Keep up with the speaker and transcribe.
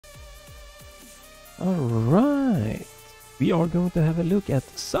Alright, we are going to have a look at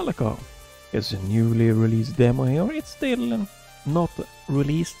Selaco. It's a newly released demo here. It's still not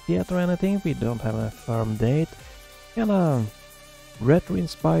released yet or anything. We don't have a firm date. And a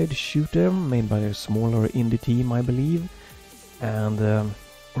retro-inspired shooter made by a smaller indie team, I believe. And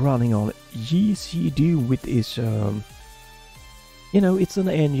running on GCD, which is, you know, it's an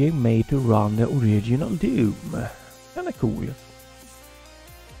engine made to run the original Doom. Kinda cool.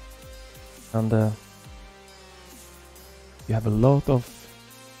 And you have a lot of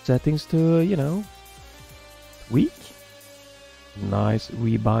settings to, you know, tweak. Nice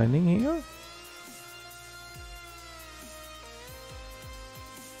rebinding here.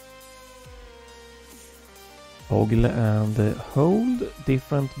 Toggle and hold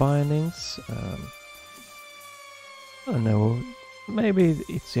different bindings. I don't know, maybe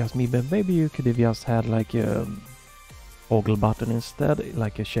it's just me, but maybe you could have just had like a toggle button instead,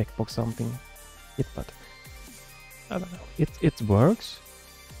 like a checkbox something. But I don't know, it works.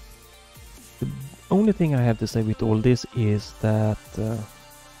 The only thing I have to say with all this is that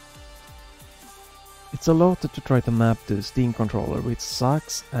it's a lot to try to map to the Steam controller, which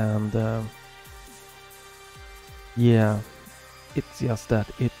sucks, and yeah, it's just that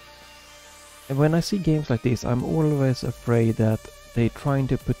and when I see games like this, I'm always afraid that they're trying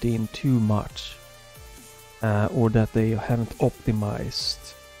to put in too much, or that they haven't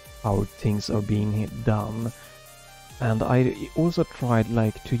optimized how things are being done. And I also tried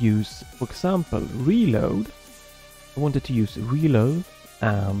like to use, for example, reload. I wanted to use reload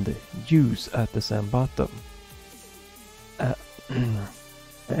and use at the same button.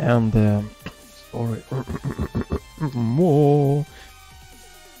 And sorry, more.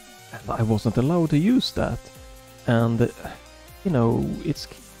 And I wasn't allowed to use that. And you know, it's,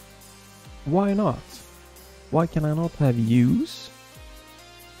 why not? Why can I not have use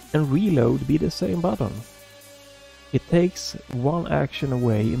and reload be the same button? It takes one action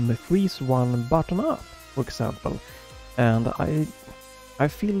away and frees one button up, for example. And I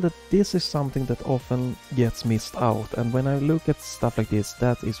feel that this is something that often gets missed out. And when I look at stuff like this,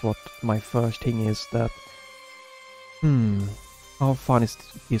 that is what my first thing is, that how fun is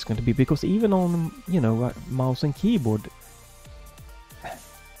this going to be? Because even on, you know, mouse and keyboard,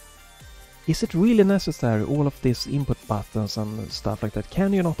 is it really necessary, all of these input buttons and stuff like that?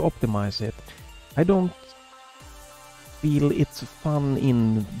 Can you not optimize it? I don't feel it's fun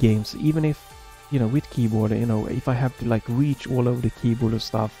in games, even if, you know, with keyboard, you know, if I have to like reach all over the keyboard and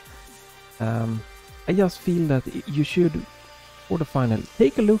stuff. I just feel that you should, for the final,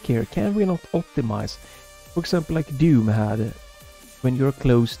 take a look here. Can we not optimize? For example, like Doom had, when you're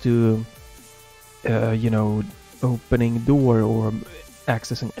close to, you know, opening door or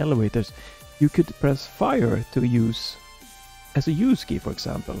accessing elevators, you could press fire to use as a use key, for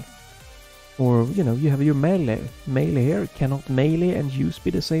example. Or, you know, you have your melee here. Cannot melee and use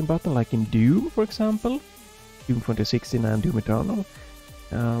be the same button, like in Doom, for example? Doom 2016 and Doom Eternal.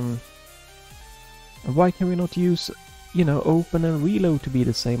 Why can we not use, you know, open and reload to be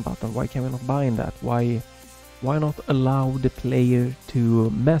the same button? Why can we not bind that? Why not allow the player to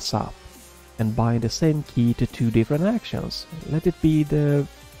mess up and bind the same key to two different actions? Let it be the,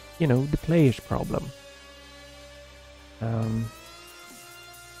 you know, the player's problem.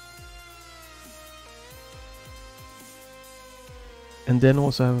 And then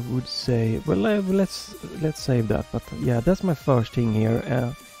also I would say, well, let's save that. But yeah, that's my first thing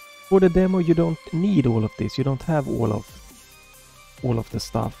here. For the demo, you don't need all of this. You don't have all of the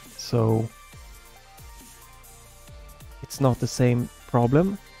stuff, so it's not the same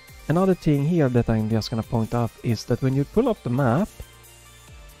problem. Another thing here that I'm just gonna point out is that when you pull up the map,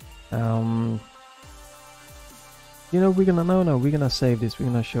 you know, we're gonna save this. We're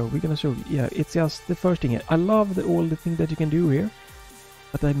gonna show. Yeah, it's just the first thing. I love all the things that you can do here,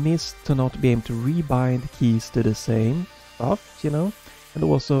 but I missed to not be able to rebind keys to the same stuff, you know. And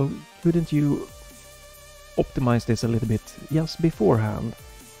also, couldn't you optimize this a little bit just beforehand?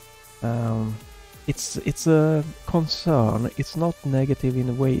 It's a concern. It's not negative in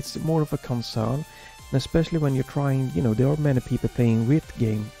a way. It's more of a concern, and especially when you're trying. You know, there are many people playing with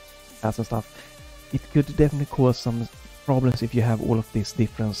game ads and stuff. It could definitely cause some problems if you have all of these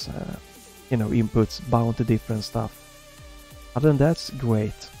different, you know, inputs bound to different stuff. Other than that's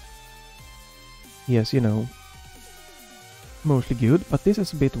great. Yes, you know, mostly good, but this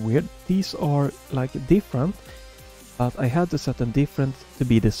is a bit weird. These are like different, but I had to set them different to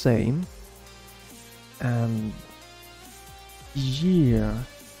be the same. And yeah,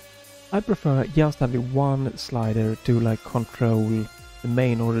 I prefer just having one slider to like control the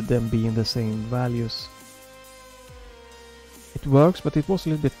main, or them being the same values. it works, but it was a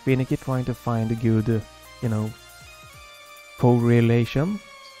little bit finicky trying to find a good, you know, correlation,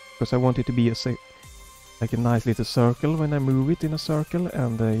 because I want it to be like a nice little circle when I move it in a circle,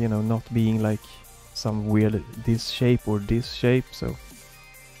 and you know, not being like some weird this shape or this shape. So,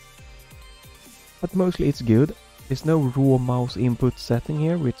 but mostly it's good. There's no raw mouse input setting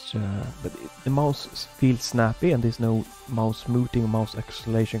here, which but the mouse feels snappy, and there's no mouse smoothing, mouse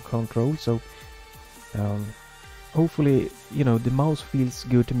acceleration control. So hopefully, you know, the mouse feels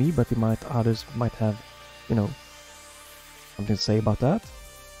good to me, but others might have, you know, something to say about that.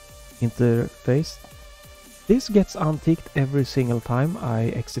 Interface. This gets unticked every single time I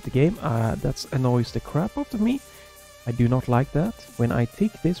exit the game. That annoys the crap out of me. I do not like that. When I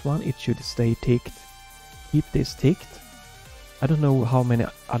tick this one, it should stay ticked. Keep this ticked. I don't know how many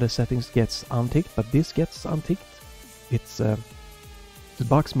other settings gets unticked, but this gets unticked. It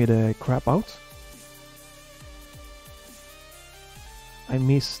bugs me the crap out. I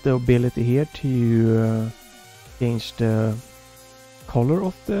miss the ability here to change the color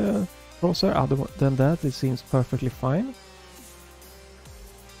of the crosshair. Other than that, it seems perfectly fine.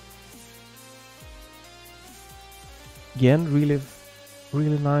 Again,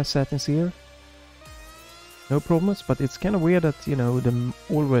 really nice settings here. No problems, but it's kind of weird that, you know,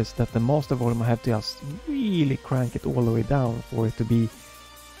 always that the master volume I have to just really crank it all the way down for it to be.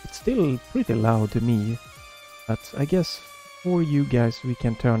 It's still pretty loud to me, but I guess for you guys we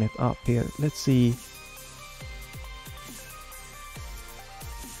can turn it up here. Let's see.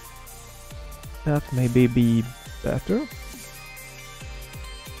 That maybe be better.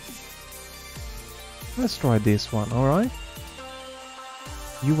 Let's try this one, alright?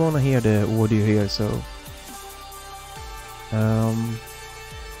 You wanna hear the audio here, so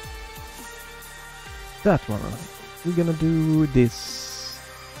that one. We're gonna do this.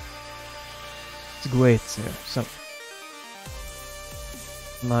 It's great here. So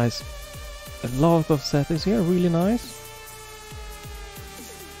nice. A lot of settings here, really nice.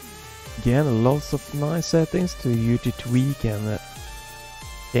 Again, lots of nice settings to you to tweak and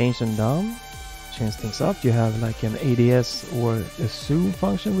change them down, change things up. You have like an ADS or a zoom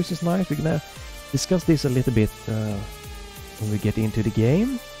function, which is nice. We're gonna discuss this a little bit when we get into the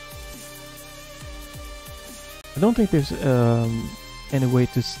game. I don't think there's any way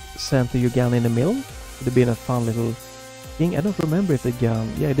to center your gun in the middle. It would have been a fun little thing. I don't remember if the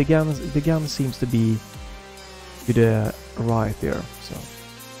gun... Yeah, the gun seems to be to the right there. So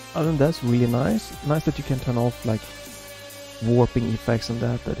other than that's really nice. Nice that you can turn off like warping effects and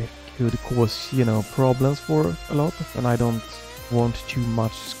that it could cause, you know, problems for a lot. And I don't want too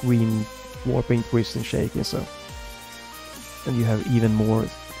much screen warping, twisting, shaking. So, and you have even more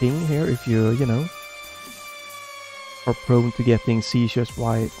thing here if you know, are prone to getting seizures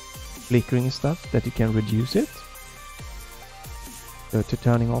while flickering and stuff, that you can reduce it. So to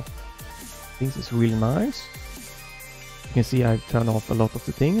turning off things is really nice. You can see I've turned off a lot of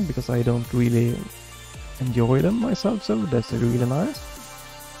the things because I don't really enjoy them myself, so that's really nice.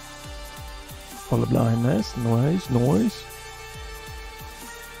 Color blindness, noise.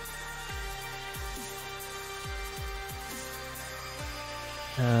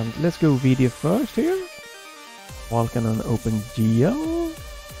 And let's go video first here. Vulkan and OpenGL.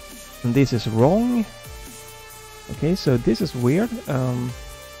 And this is wrong. Okay, so this is weird.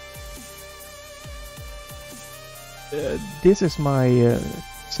 This is my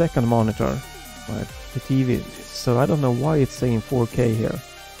second monitor, the TV. So I don't know why it's saying 4K here.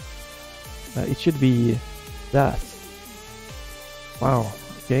 It should be that. Wow.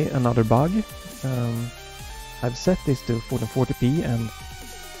 Okay, another bug. I've set this to 1440p, and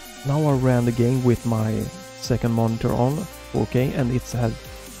now I ran the game with my second monitor on 4K, and it has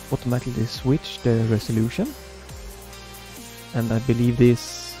automatically switched the resolution. And I believe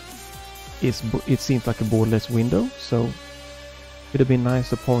this is, it seems like a borderless window, so it would have been nice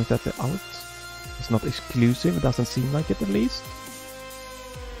to point that out. It's not exclusive, it doesn't seem like it at least.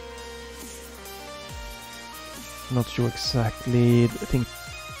 Not sure exactly, I think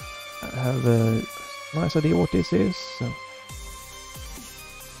I have a nice idea what this is. So.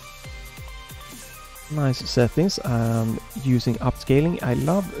 Nice settings. Using upscaling. I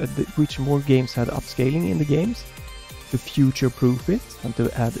love which more games had upscaling in the games to future-proof it and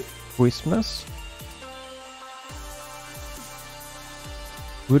to add crispness.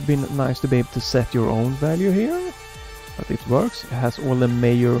 Would be nice to be able to set your own value here, but it works. It has all the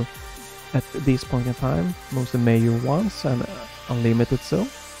major, at this point in time, most of the major ones, and unlimited. So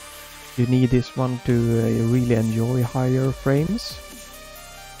you need this one to really enjoy higher frames.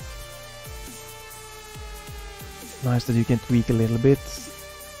 Nice that you can tweak a little bit.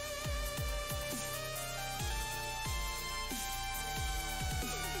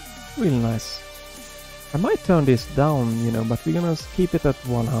 Really nice. I might turn this down, you know, but we're gonna keep it at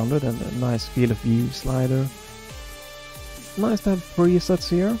 100 and a nice field of view slider. Nice to have presets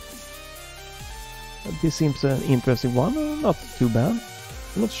here. This seems an interesting one, not too bad.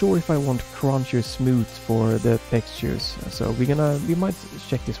 I'm not sure if I want crunch or smooth for the textures, so we might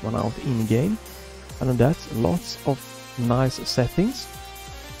check this one out in game. And on that, lots of nice settings.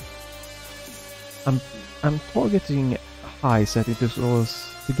 I'm targeting high settings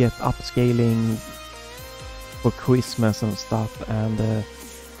to get upscaling for Christmas and stuff, and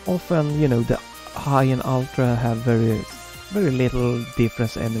often, you know, the high and ultra have very little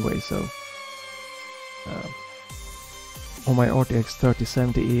difference anyway, so on my RTX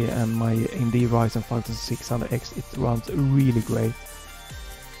 3070 and my AMD Ryzen 5600X it runs really great.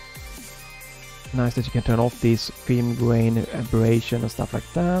 Nice that you can turn off this film grain aberration and stuff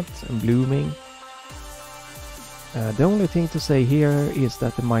like that, and blooming. The only thing to say here is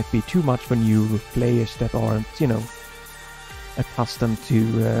that it might be too much for new players that aren't, you know, accustomed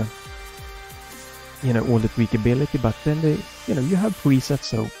to, you know, all the tweakability, but then you have presets,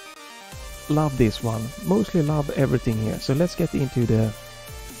 so love this one. Mostly love everything here. So let's get into the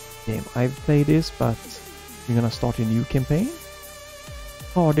game. I've played this, but we're gonna start a new campaign.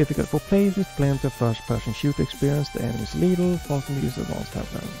 Hard difficult for players with plenty of first-person shooter experience. The enemies lethal, fast and use advanced health,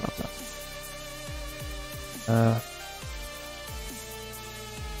 blah blah.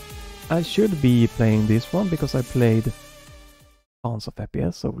 I should be playing this one because I played tons of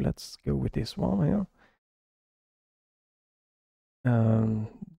FPS, so let's go with this one here.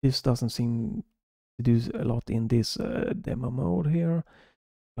 This doesn't seem to do a lot in this demo mode here.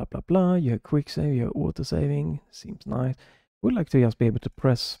 Blah blah blah. You have quick save, you have auto saving. Seems nice. Would like to just be able to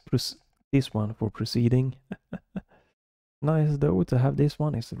press this one for proceeding. Nice though to have this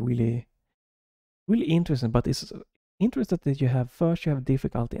one. It's really interesting, but it's interesting that you have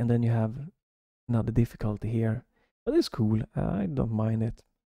difficulty and then you have another difficulty here. But it's cool. I don't mind it.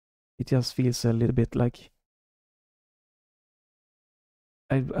 It just feels a little bit like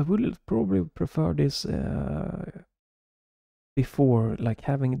I would probably prefer this before, like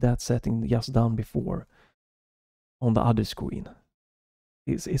having that setting just done before on the other screen.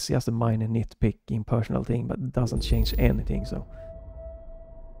 It's just a minor nitpicking personal thing, but it doesn't change anything, so.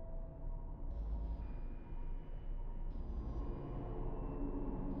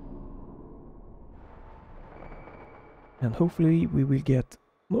 And hopefully we will get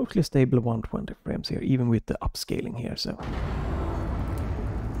mostly stable 120 frames here, even with the upscaling here, so.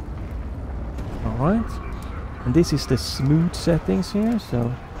 Alright. And this is the smooth settings here,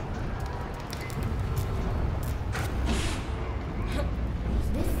 so.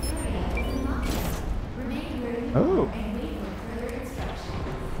 Oh!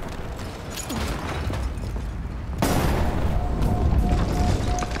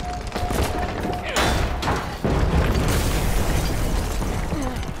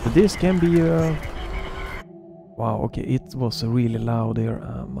 This can be a... Wow, okay, it was really loud there,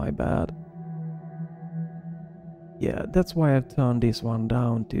 my bad. Yeah, that's why I've turned this one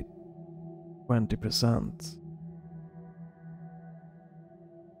down to 20%.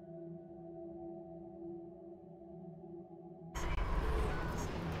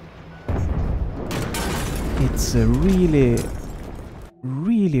 It's really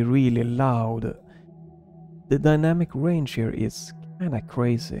loud. The dynamic range here is kind of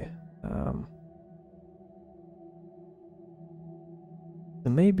crazy. So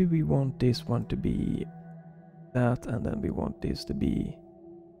maybe we want this one to be that, and then we want this to be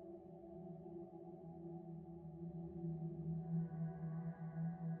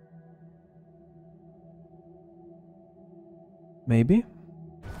maybe.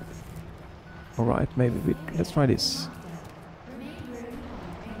 All right, maybe let's try this.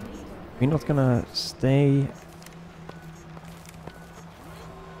 We're not gonna stay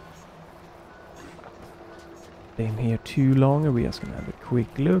in here too long. We're just gonna have a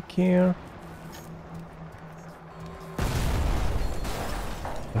quick look here.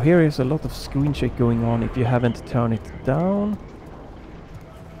 So here is a lot of screen shake going on if you haven't turned it down.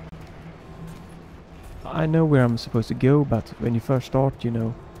 I know where I'm supposed to go, but when you first start, you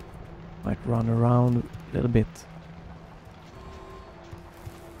know, might run around a little bit,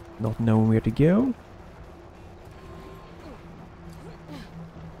 not knowing where to go.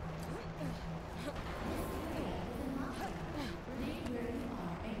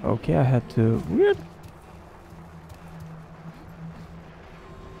 Okay, I had to... Weird.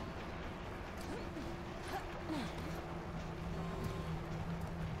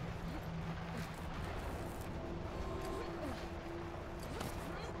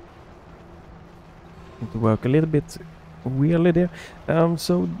 Need to work a little bit weirdly there.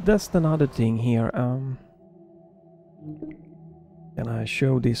 So that's another thing here. Can I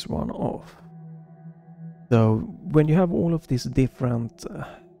show this one off? So when you have all of these different,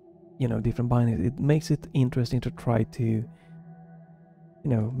 different bindings, it makes it interesting to try to,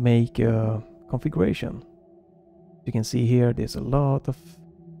 make a configuration. You can see here there's a lot of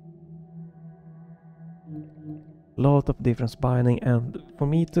different binding, and for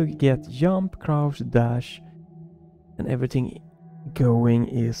me to get jump, crouch, dash and everything going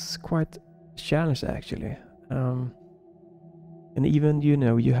is quite a challenge actually. And even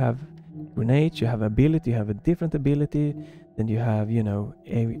you have grenades, you have ability, you have a different ability, then you have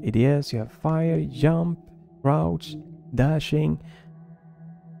ADS, you have fire, jump, crouch, dashing,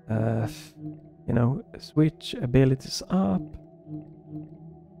 switch abilities up.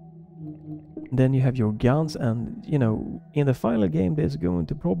 Then you have your guns, and in the final game there's going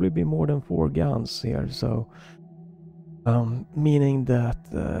to probably be more than 4 guns here, so meaning that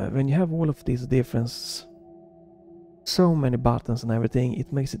when you have all of these different, so many buttons and everything,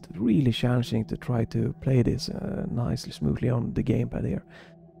 it makes it really challenging to try to play this nicely, smoothly on the gamepad here,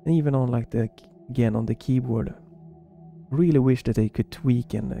 and even on on the keyboard. Really wish that they could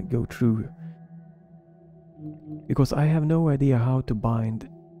tweak and go through, because I have no idea how to bind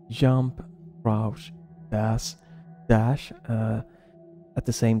jump, crouch, dash at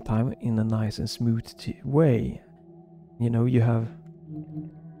the same time in a nice and smooth way. You have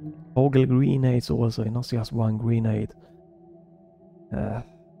toggle grenades also, not just one grenade.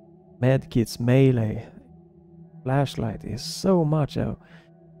 Medkits, melee, flashlight is so much.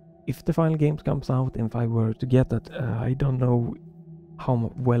 If the final game comes out and if I were to get that, I don't know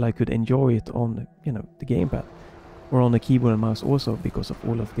how well I could enjoy it on the gamepad or on the keyboard and mouse also, because of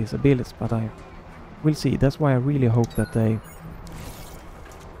all of these abilities, but I will see. That's why I really hope that they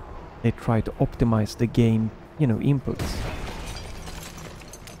try to optimize the game inputs.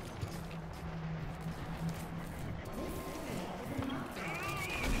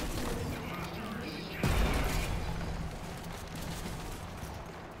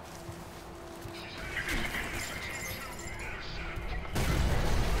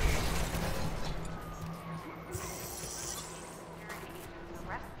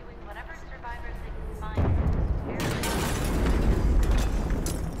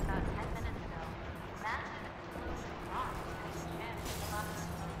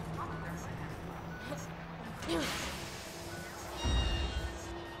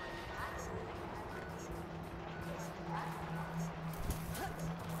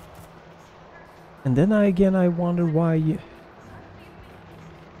 And then again, I wonder why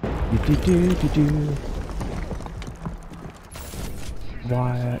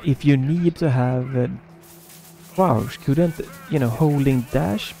why if you need to have crouch, couldn't holding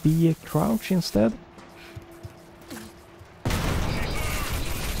dash be a crouch instead?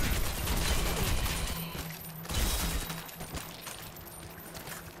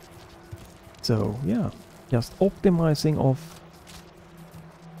 So yeah, just optimizing of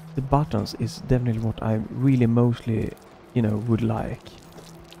the buttons is definitely what I really mostly would like.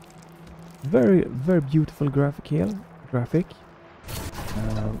 Very, very beautiful graphic here.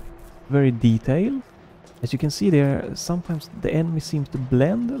 Very detailed. As you can see there, sometimes the enemy seems to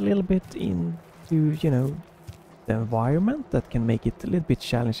blend a little bit into the environment. That can make it a little bit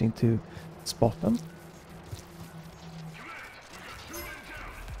challenging to spot them.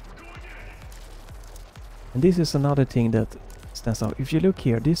 And this is another thing that stands out. If you look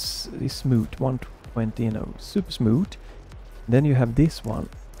here, this is smooth, 120, super smooth. Then you have this one.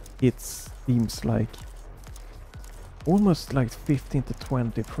 It seems like almost like 15 to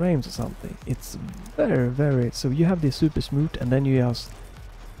 20 frames or something. It's very, very... So you have this super smooth, and then you just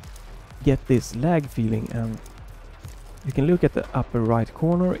get this lag feeling, and you can look at the upper right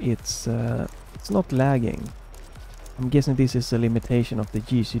corner. It's not lagging. I'm guessing this is a limitation of the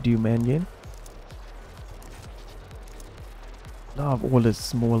GC Doom engine. Love all the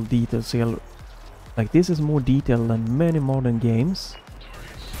small details here. Like, this is more detailed than many modern games.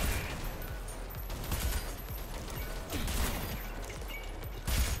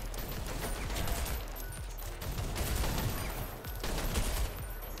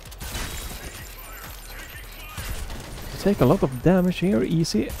 Take a lot of damage here,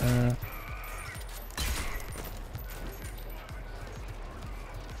 easy.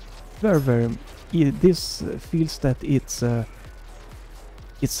 Very, very. This feels that it's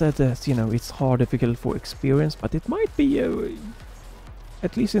said that it's hard, difficult for experience, but it might be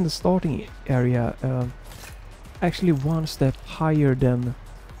at least in the starting area actually one step higher than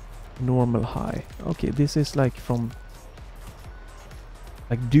normal high. Okay, this is like from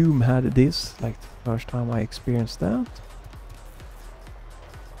Doom had this, like the first time I experienced that.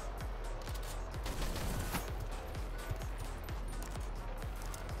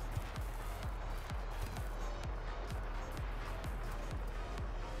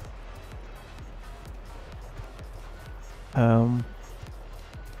 Um,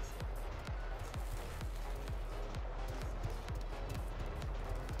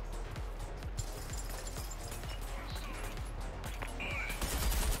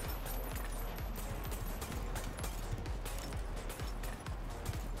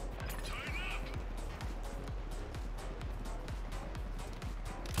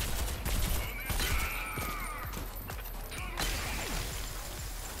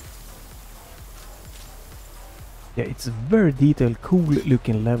 yeah, it's a very detailed, cool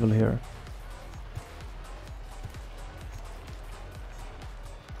looking level here.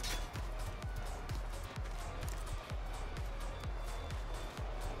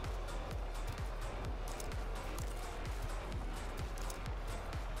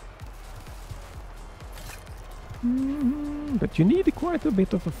 But you need quite a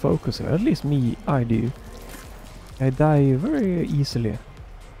bit of a focus here, at least me, I do. I die very easily.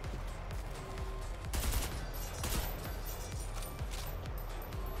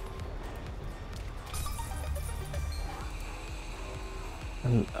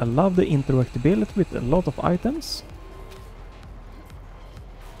 And I love the interactability with a lot of items.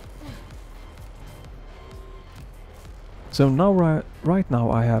 So now, right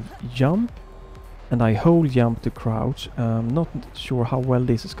now I have jump, and I hold jump to crouch. Not sure how well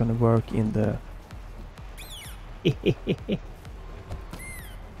this is gonna work in the...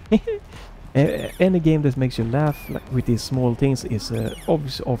 Any game that makes you laugh like, with these small things is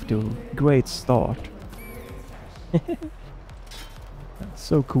obviously off to a great start.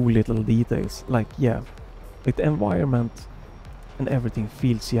 So cool little details, like yeah, with the environment and everything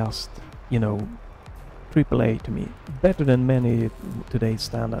feels just, you know, AAA to me. Better than many today's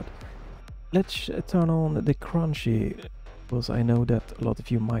standard. Let's turn on the crunchy, because I know that a lot of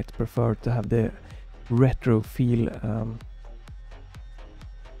you might prefer to have the retro feel,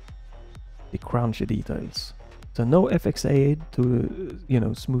 the crunchy details. So no FXA to, you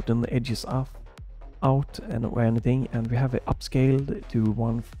know, smoothen the edges out and or anything, and we have it upscaled to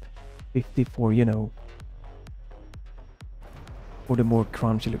 150 for, you know, for the more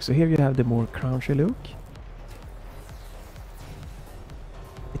crunchy look. So here you have the more crunchy look.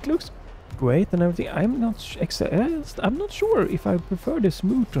 It looks great and everything. I'm not sure if I prefer the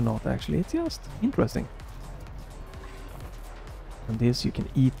smooth or not, actually. It's just interesting. And this, you can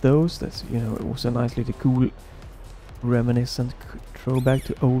eat those. That's, you know, also nice little cool reminiscent throwback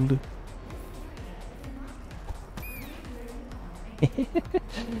to old.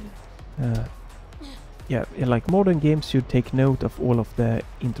 Yeah, like modern games should take note of all of the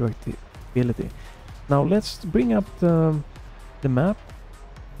interactability. Now let's bring up the map.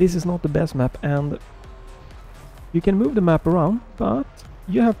 This is not the best map, and you can move the map around, but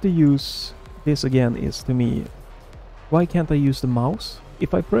you have to use this again. Is to me, why can't I use the mouse?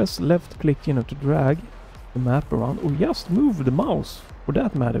 If I press left click, you know, to drag the map around, or just move the mouse for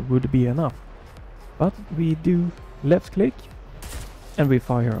that matter, would be enough. But we do left click and we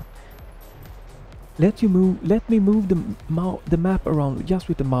fire. Let me move the map around just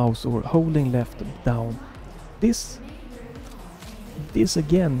with the mouse or holding left down. This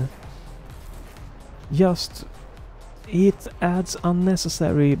again, just it adds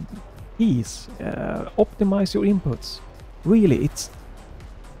unnecessary keys. Optimize your inputs. Really,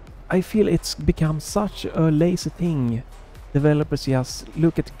 I feel it's become such a lazy thing. Developers just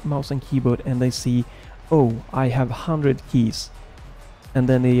look at mouse and keyboard and they see, oh, I have 100 keys, and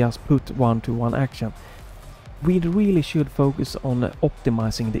then they just put one-to-one action. We really should focus on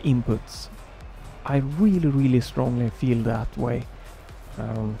optimizing the inputs. I really strongly feel that way.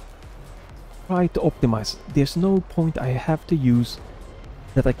 Try to optimize. There's no point I have to use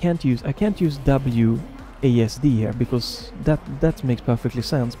that I can't use. I can't use WASD here because that makes perfectly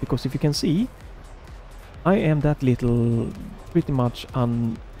sense, because if you can see, I am that little pretty much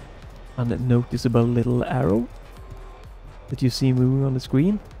unnoticeable little arrow that you see moving on the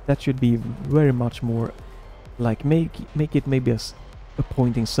screen. That should be very much more like make it maybe as a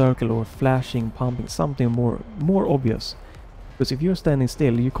pointing circle or flashing, pumping, something more obvious. Because if you're standing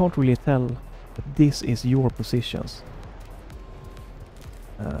still, you can't really tell that this is your positions.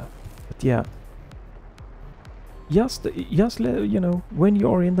 But yeah, just you know, when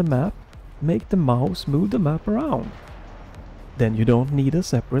you're in the map, make the mouse move the map around. Then you don't need a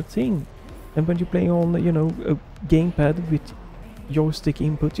separate thing. And when you're playing on, you know, a gamepad with joystick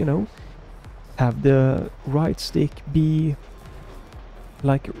input, you know, have the right stick be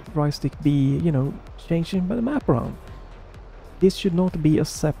like you know, changing the map around. This should not be a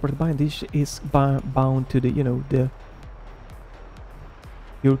separate bind. This is bound to the, you know,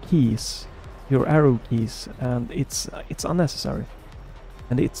 your keys, your arrow keys, and it's unnecessary.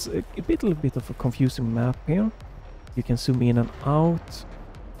 And it's a little bit of a confusing map here. You can zoom in and out.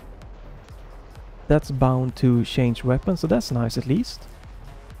 That's bound to change weapons, so that's nice at least.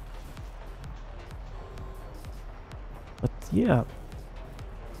 But yeah,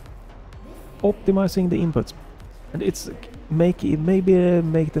 optimizing the inputs, and it's maybe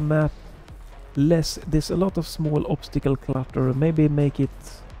make the map less. There's a lot of small obstacle clutter. Maybe make it.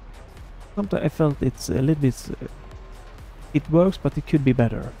 Sometimes I felt it's a little bit. It works, but it could be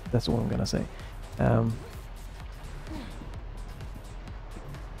better. That's all I'm gonna say.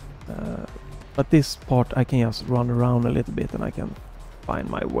 But this part I can just run around a little bit and I can find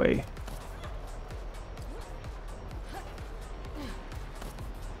my way.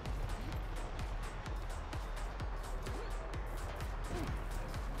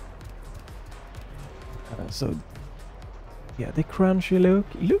 So yeah, the crunchy look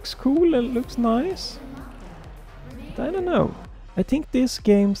looks cool and looks nice. But I don't know. I think this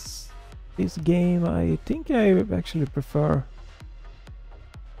game I think I actually prefer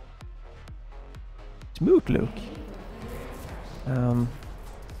smooth look.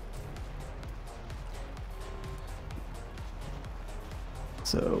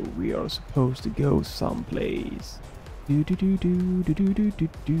 So we are supposed to go someplace. Do do do do do do do do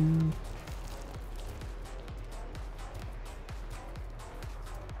do.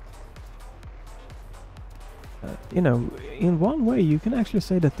 You know, in one way you can actually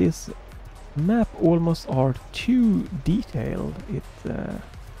say that this map almost are too detailed. It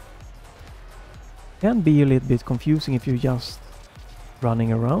can be a little bit confusing if you're just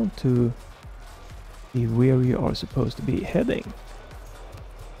running around to see where you are supposed to be heading.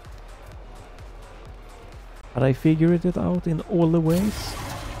 But I figured it out in all the ways.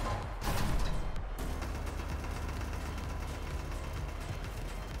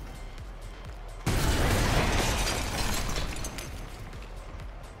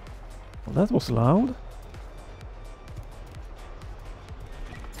 Well, that was loud.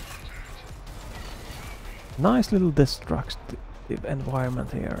 Nice little destructive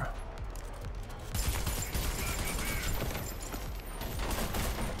environment here.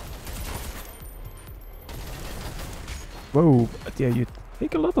 Whoa, but yeah, you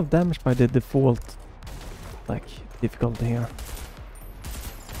take a lot of damage by the default, like, difficulty here.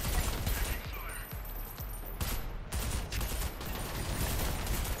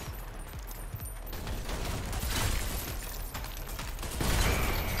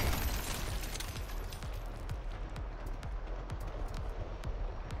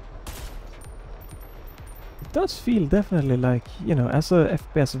 It does feel definitely like, you know, as a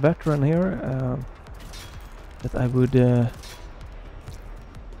FPS veteran here, that I would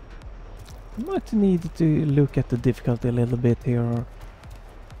might need to look at the difficulty a little bit here. Or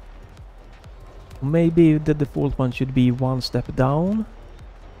maybe the default one should be one step down,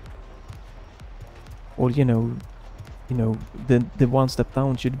 or you know, the one step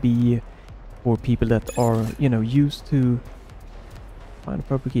down should be for people that are, you know, used to find a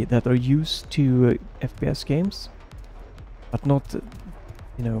proper key, that are used to FPS games, but not,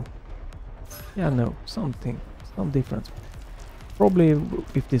 you know, yeah, no, some difference. Probably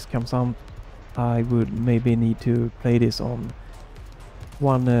if this comes out, I would maybe need to play this on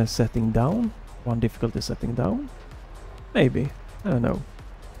one setting down, one difficulty setting down. Maybe, I don't know.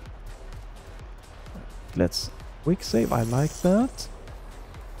 Let's quick save, I like that.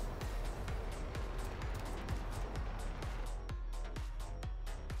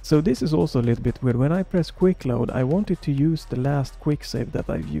 So this is also a little bit weird. When I press quick load, I wanted to use the last quick save that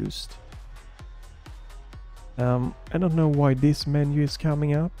I've used. I don't know why this menu is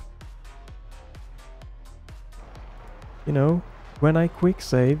coming up. You know, when I quick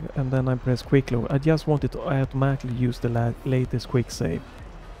save and then I press quick load, I just wanted to automatically use the latest quick save.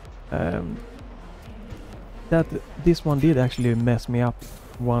 This one did actually mess me up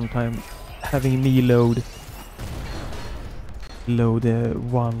one time, having me load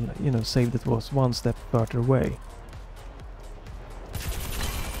one, you know, save that was one step further away.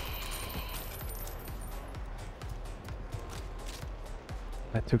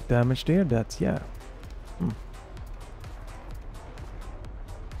 I took damage there, that's, yeah.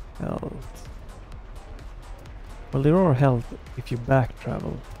 Health. Well, there are health if you back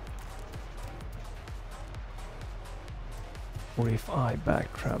travel. Or if I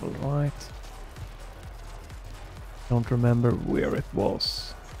back travel, right? Don't remember where it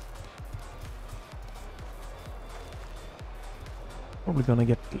was. Probably gonna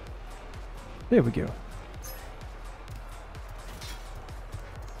get... There we go.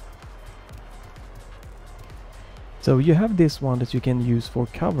 So you have this one that you can use for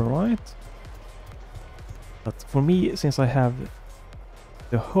cover, right? But for me, since I have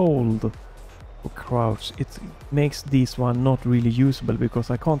the hold for crouch. It makes this one not really usable because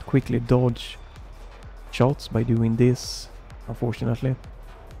I can't quickly dodge shots by doing this, unfortunately.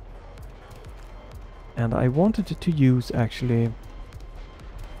 And I wanted to use actually...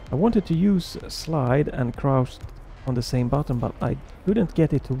 I wanted to use slide and crouch on the same button, but I couldn't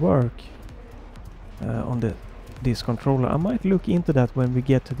get it to work on this controller. I might look into that when we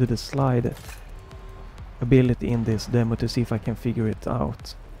get to the slide ability in this demo to see if I can figure it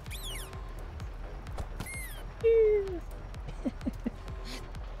out.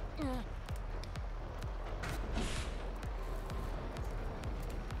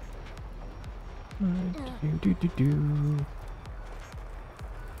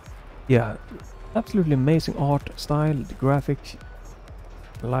 Yeah, absolutely amazing art style, the graphics,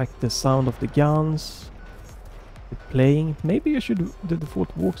 like the sound of the guns, the playing. Maybe the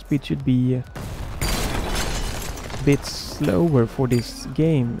default walk speed should be a bit slower for this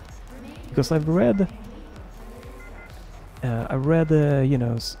game, because I've read, you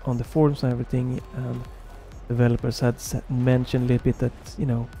know, on the forums and everything, and developers had mentioned a little bit that, you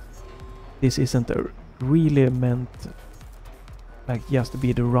know, this isn't really meant like just to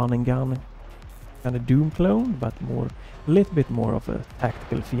be the run and gun kind of Doom clone, but a little bit more of a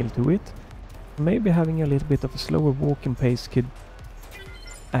tactical feel to it. Maybe having a little bit of a slower walking pace could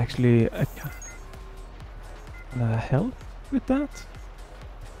actually help with that.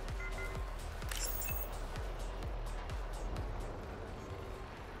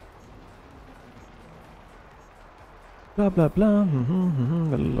 Blah blah blah.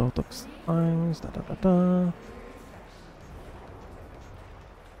 A lot of things. Da da da da.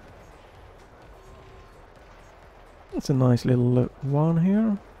 It's a nice little one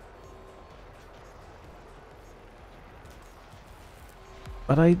here.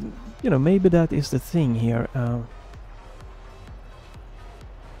 But you know, maybe that is the thing here.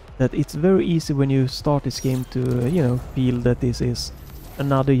 That it's very easy when you start this game to, you know, feel that this is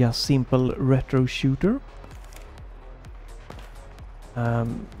another just simple retro shooter.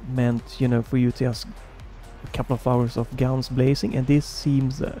 Meant, you know, for you to just a couple of hours of guns blazing, and this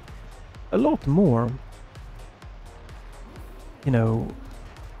seems a lot more, you know,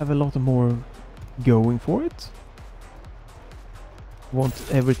 have a lot more going for it. Want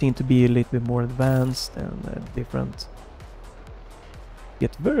everything to be a little bit more advanced and different.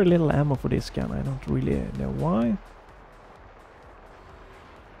 Get very little ammo for this gun, I don't really know why.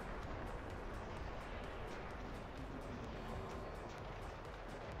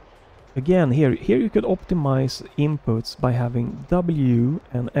 Again, here you could optimize inputs by having W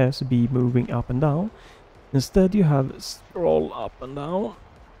and S be moving up and down. Instead you have scroll up and down.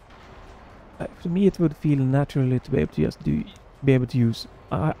 For me it would feel naturally to be able to just be able to use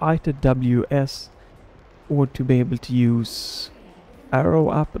either WS, or to be able to use arrow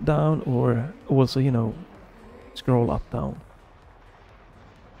up down, or also, you know, scroll up down.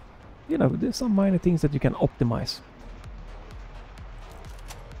 You know, there's some minor things that you can optimize.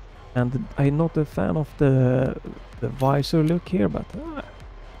 And I'm not a fan of the visor look here, but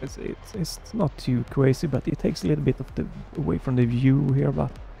it's not too crazy, but it takes a little bit of the away from the view here.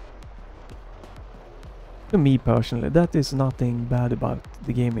 But to me personally, that is nothing bad about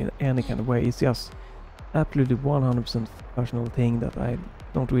the game in any kind of way. It's just absolutely 100% personal thing that I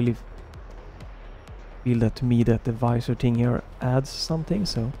don't really feel that to me that the visor thing here adds something.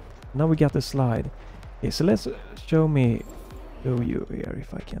 So now we got the slide. Okay, so let's show you here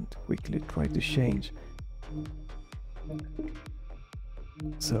if I can quickly try to change.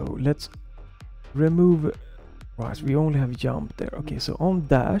 So let's remove, right, we only have jump there. Okay, so on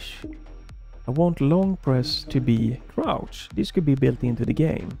dash I want long press to be crouch. This could be built into the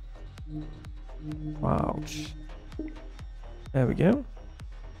game. Crouch. There we go.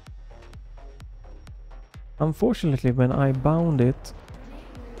 Unfortunately, when I bound it,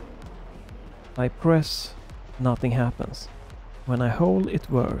 I press, nothing happens. When I hold, it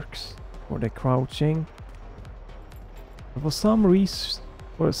works for the crouching. But for some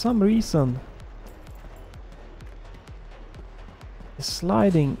reason, the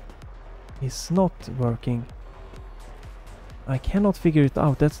sliding is not working. I cannot figure it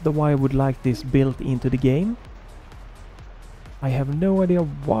out. That's why I would like this built into the game. I have no idea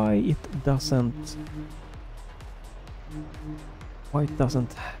why it doesn't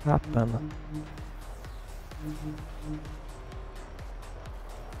happen.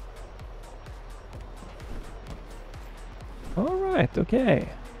 Alright, okay.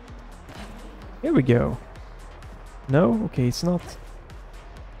 Here we go. No? Okay, it's not.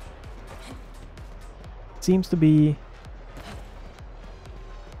 Seems to be...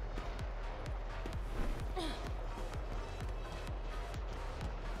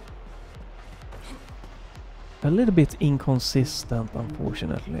 little bit inconsistent,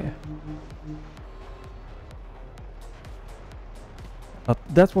 unfortunately. But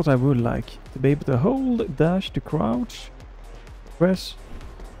that's what I would like, to be able to hold, dash to crouch, press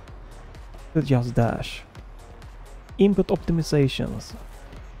to just dash. Input optimizations.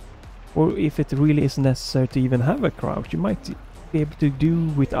 Or if it really is necessary to even have a crouch, you might be able to do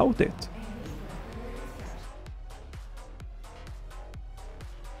without it.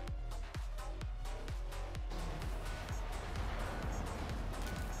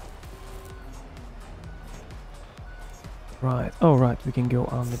 Right, oh right, we can go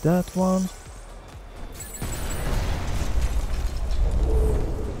under that one.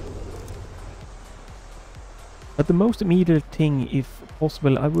 But the most immediate thing, if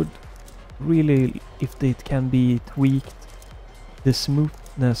possible, I would really, if it can be tweaked, the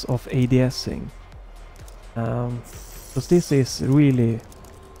smoothness of ADSing. Because this is really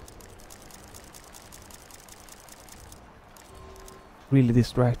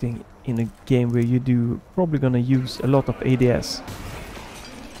distracting in a game where you do probably gonna use a lot of ADS.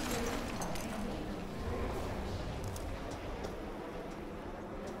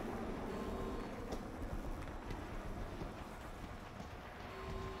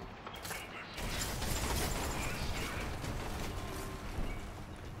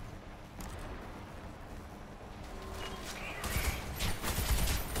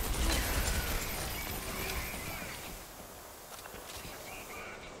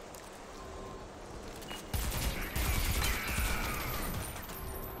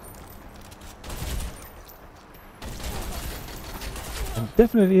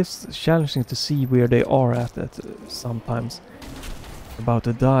 Definitely is challenging to see where they are at it sometimes. About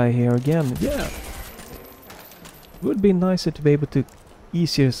to die here again. Yeah. Would be nicer to be able to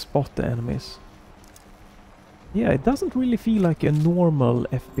easier spot the enemies. Yeah, it doesn't really feel like a normal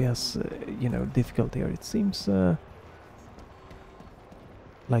FPS, you know, difficulty here. It seems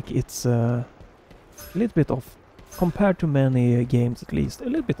like it's a little bit off, compared to many games at least, a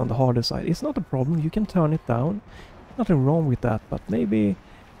little bit on the harder side. It's not a problem, you can turn it down. Nothing wrong with that, but maybe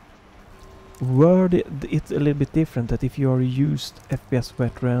word it a little bit different, that if you are a used FPS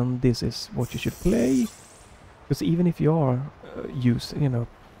veteran, this is what you should play. Because even if you are used, you know,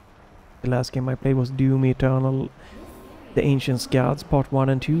 the last game I played was Doom Eternal, the Ancient Gods Part 1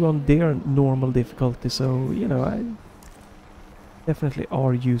 and 2 on their normal difficulty, so, you know, I definitely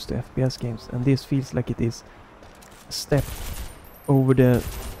are used to FPS games, and this feels like it is a step over the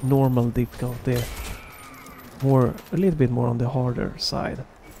normal difficulty. More, a little bit more on the harder side.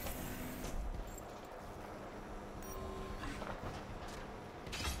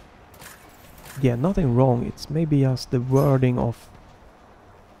 Yeah, nothing wrong. It's maybe just the wording of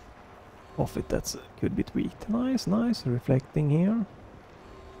it that could be tweaked. Nice, nice. Reflecting here.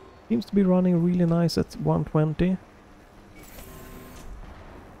 Seems to be running really nice at 120.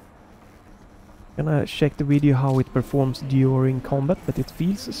 Gonna check the video how it performs during combat, but it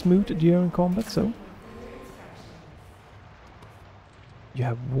feels smooth during combat, so. You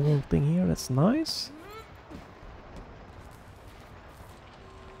have vaulting here, that's nice.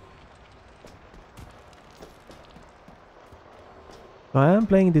 I am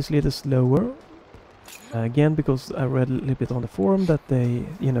playing this a little slower. Again, because I read a little bit on the forum that they,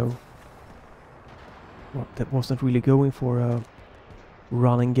 you know, that wasn't really going for a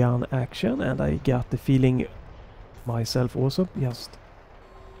run and gun action, and I got the feeling myself also just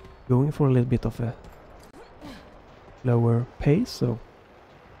going for a little bit of a lower pace, so.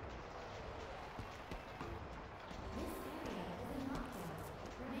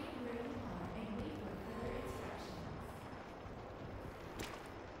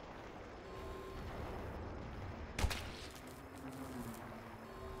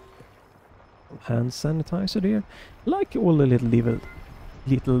 Hand sanitizer there, like all the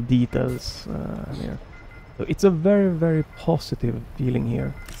little details here. So it's a very positive feeling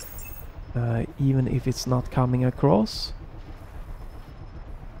here, even if it's not coming across.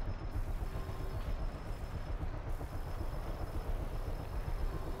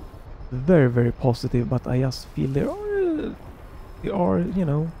 Very positive, but I just feel there are, you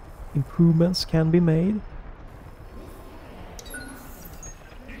know, improvements can be made.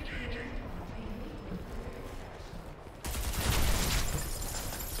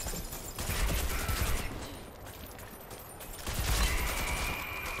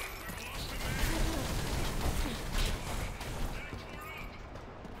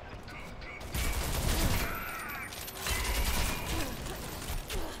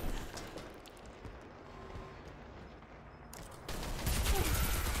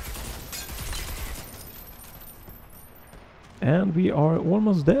 And we are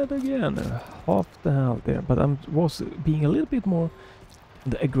almost dead again. Half the health there, but I was being a little bit more on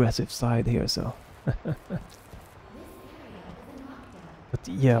the aggressive side here, so. But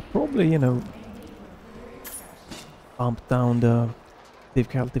yeah, probably, you know, bump down the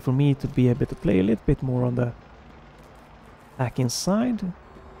difficulty for me to be able to play a little bit more on the hacking side.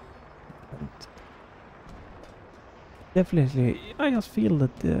 And definitely, I just feel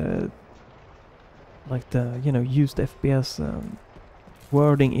that like the, you know, used FPS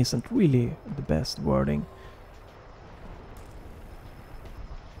wording isn't really the best wording.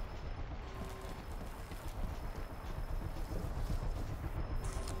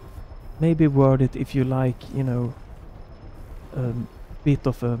 Maybe word it if you like, you know, a bit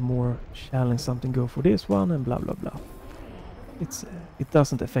of a more challenge, something, go for this one and blah blah blah. It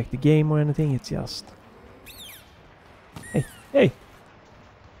doesn't affect the game or anything, it's just... Hey, hey!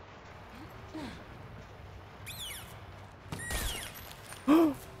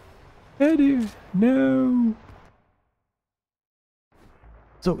 Eddie, no!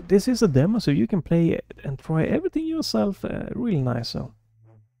 So this is a demo, so you can play it and try everything yourself. Really nice, so...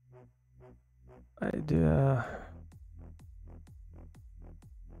 I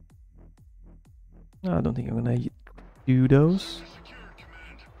don't think I'm gonna do those.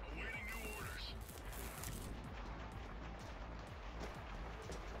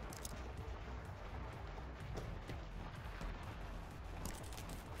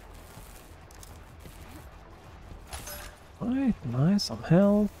 Right, nice, some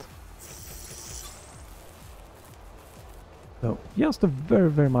health. So, just to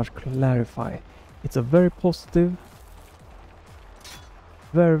very much clarify, it's a very positive,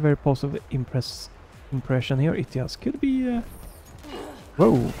 very positive impression here. It just could be,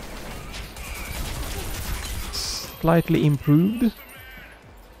 whoa, slightly improved.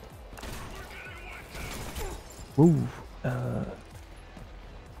 Whoa,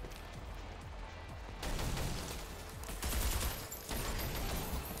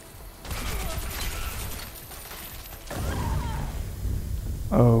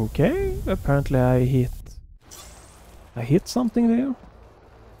 okay, apparently I hit something there.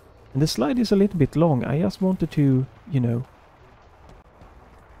 And the slide is a little bit long. I just wanted to, you know...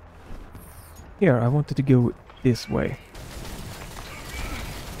 Here, I wanted to go this way.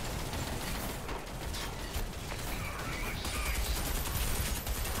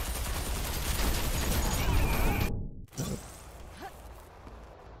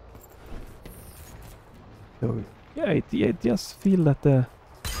 So, yeah, I just feel that the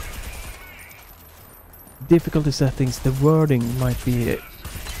difficulty settings, the wording might be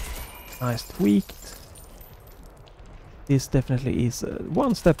nice tweaked. This definitely is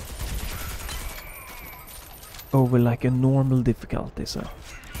one step over like a normal difficulty, so...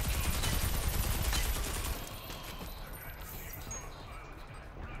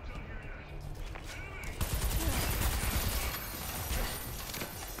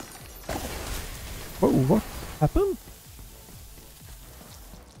 Whoa, what happened?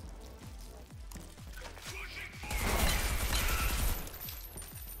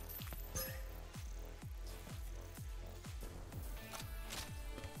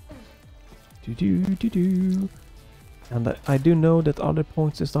 And I do know that other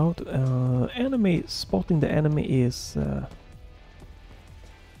points is out. Enemy, spotting the enemy is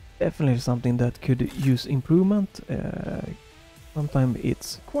definitely something that could use improvement. Sometimes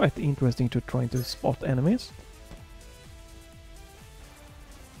it's quite interesting to try to spot enemies.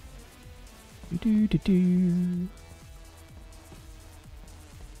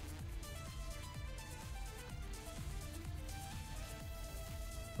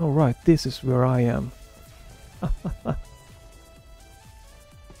 Alright, this is where I am.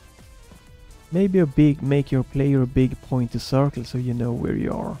 Maybe make your player a big pointy circle so you know where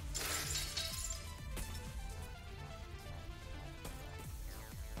you are.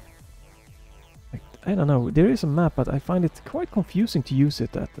 I don't know, there is a map, but I find it quite confusing to use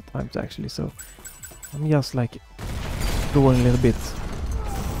it at the times actually, so I'm just like going a little bit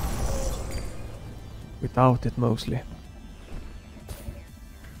without it mostly.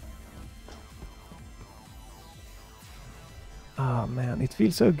 Ah man, it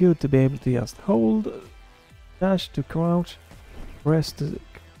feels so good to be able to just hold, dash to crouch, press to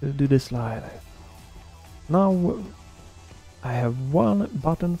do the slide. Now I have one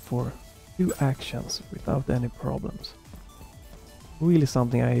button for 2 actions without any problems. Really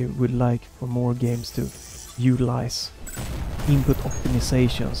something I would like for more games to utilize. Input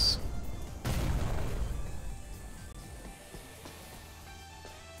optimizations.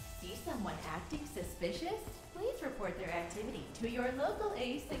 See someone acting suspicious? Please report their activity to your local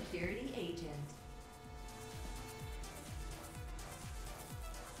A security agent.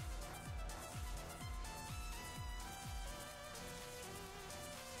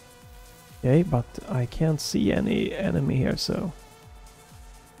 Okay, but I can't see any enemy here, so...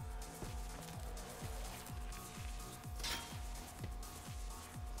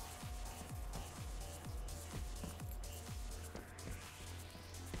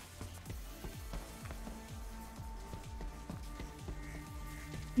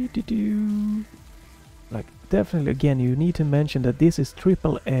 Like, definitely, again, you need to mention that this is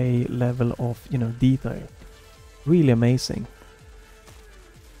AAA level of, you know, detail. Really amazing.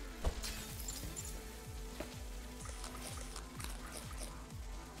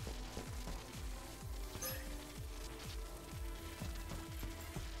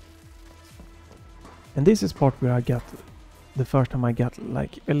 And this is part where I got, the first time I got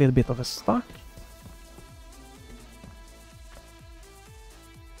like a little bit of a stuck.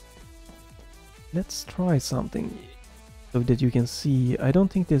 Let's try something so that you can see. I don't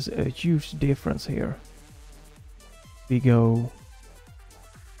think there's a huge difference here. We go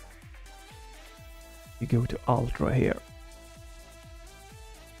to Ultra here.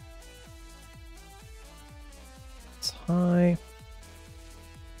 It's high.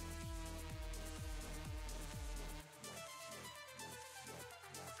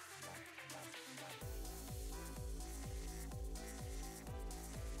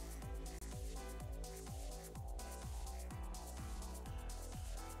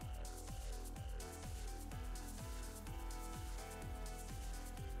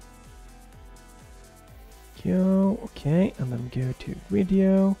 Go, okay, and then go to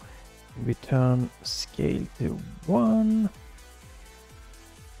video, we turn scale to 1.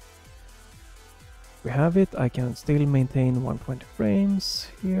 We have it. I can still maintain 120 frames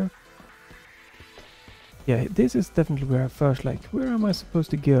here. Yeah, this is definitely where I first like, where am I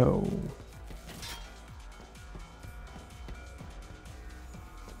supposed to go?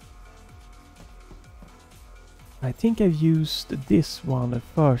 I think I've used this one the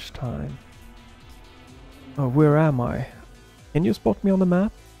first time. Oh, where am I? Can you spot me on the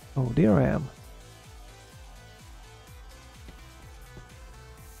map? Oh, there I am.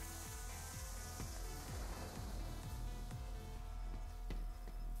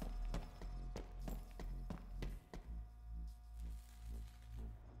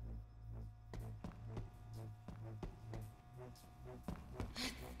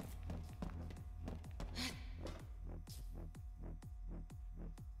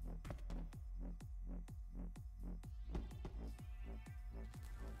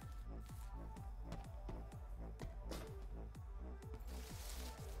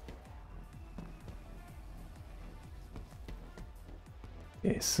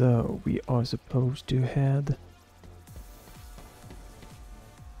 Okay, so we are supposed to head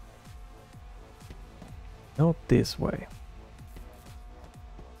not this way.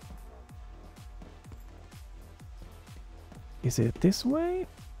 Is it this way?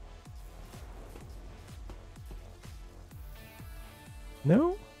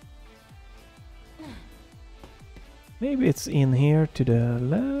 No? Maybe it's in here to the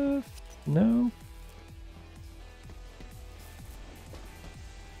left? No?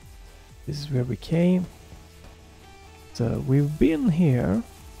 This is where we came. So we've been here.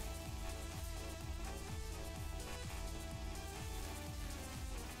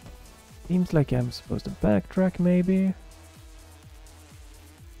 Seems like I'm supposed to backtrack maybe.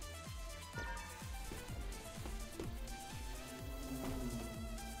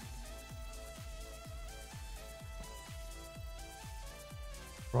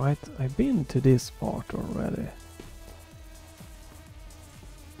 Right, I've been to this part already.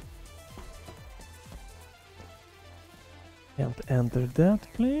 Can't enter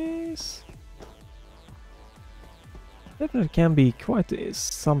that place. Definitely can be quite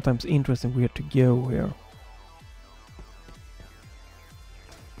sometimes interesting where to go here.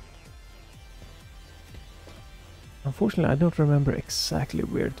 Unfortunately, I don't remember exactly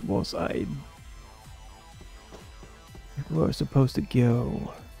where it was I were supposed to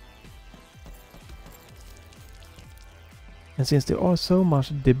go. And since there are so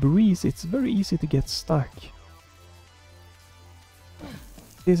much debris, it's very easy to get stuck.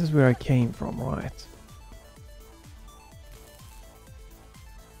 This is where I came from, right?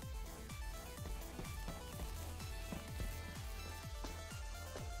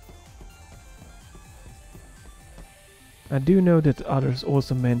 I do know that others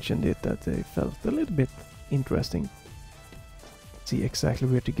also mentioned it, that they felt a little bit interesting. See exactly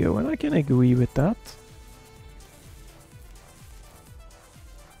where to go, and I can agree with that.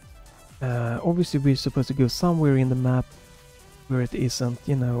 Obviously we're supposed to go somewhere in the map where it isn't,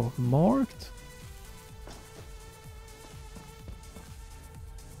 you know, marked.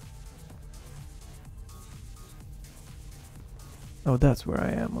 Oh, that's where I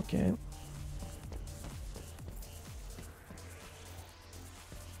am, okay.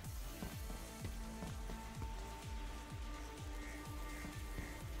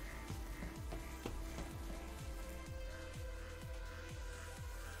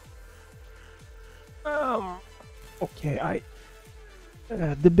 Okay,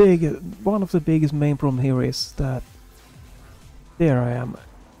 one of the biggest main problem here is that there I am.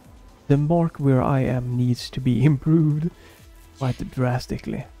 The mark where I am needs to be improved quite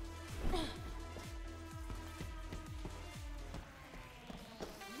drastically.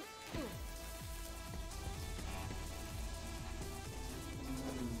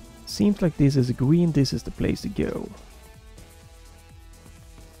 Seems like this is green, this is the place to go.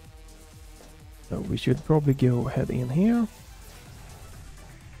 So we should probably go ahead in here.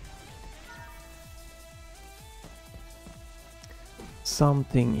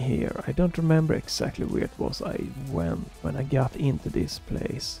 Something here. I don't remember exactly where it was I went when I got into this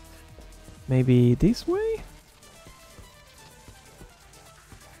place. Maybe this way?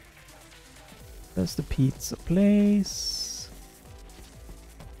 That's the pizza place.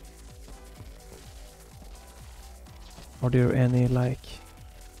 Are there any like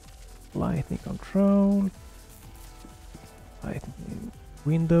lightning control? Lightning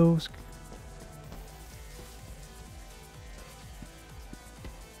windows?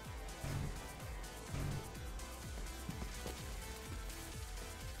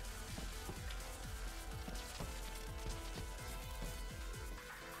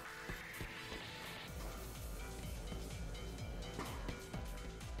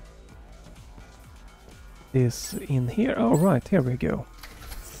 Is in here. Oh right, here we go.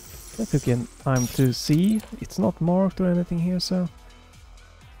 That took time to see. It's not marked or anything here, so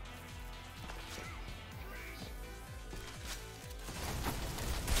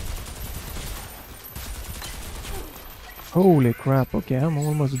holy crap, okay, I'm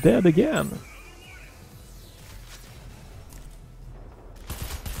almost dead again.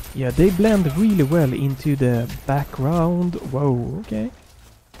 Yeah, they blend really well into the background. Whoa, okay.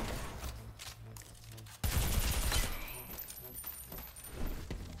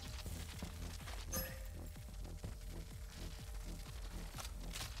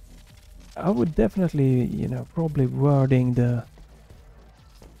 I would definitely, you know, probably wording the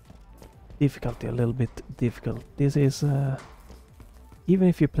difficulty a little bit difficult. This is, even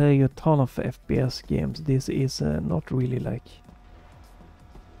if you play a ton of FPS games, this is not really like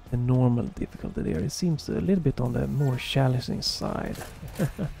the normal difficulty there. It seems a little bit on the more challenging side.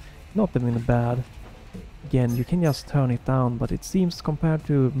 Not that in a bad. Again, you can just turn it down, but it seems compared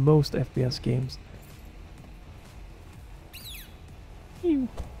to most FPS games.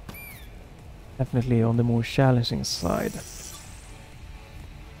 Definitely on the more challenging side.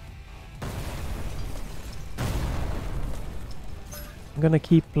 I'm gonna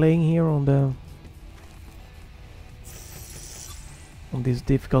keep playing here on this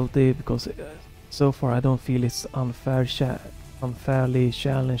difficulty because so far I don't feel it's unfairly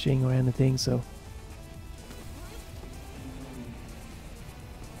challenging or anything, so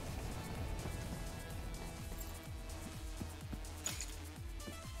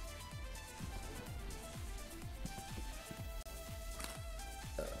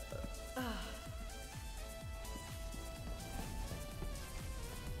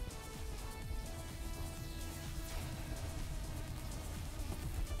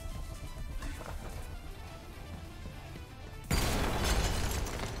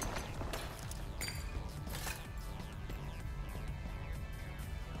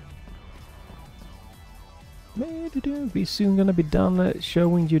we're soon gonna be done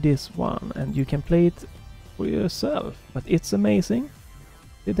showing you this one, and you can play it for yourself. But it's amazing.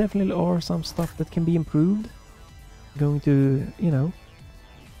 There definitely are some stuff that can be improved. Going to, you know,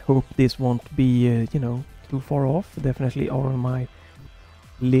 hope this won't be, you know, too far off. Definitely are on my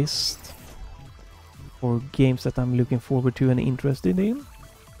list for games that I'm looking forward to and interested in.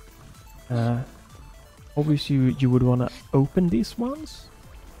 Obviously, you would wanna open these ones.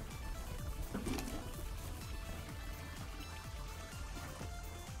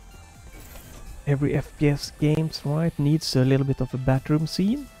 Every FPS games, right, needs a little bit of a bathroom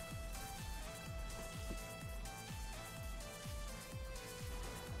scene.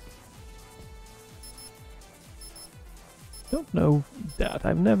 Don't know that.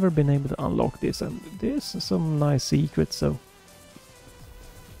 I've never been able to unlock this, and there's some nice secrets, so...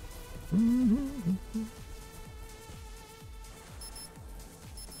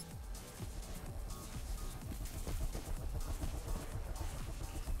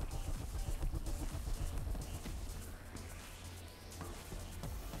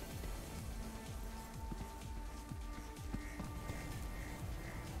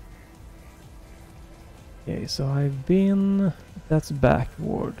 Okay, so I've been... That's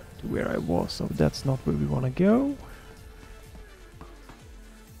backward to where I was, so that's not where we want to go.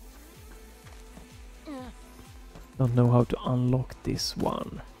 Don't know how to unlock this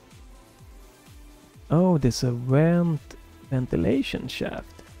one. Oh, there's a ventilation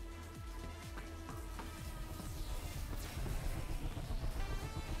shaft.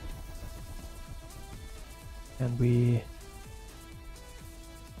 And we...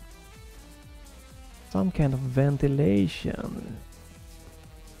 some kind of ventilation.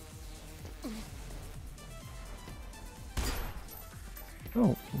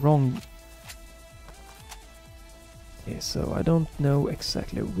 Oh, wrong. Okay, so I don't know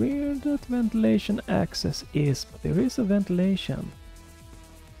exactly where that ventilation access is, but there is a ventilation.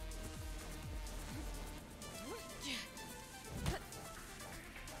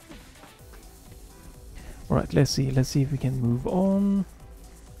 Alright, let's see if we can move on.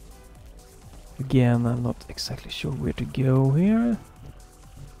 Again, I'm not exactly sure where to go here.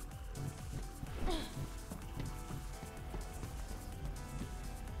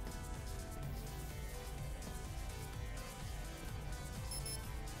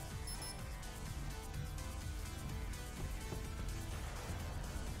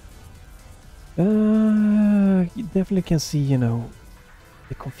 You definitely can see, you know,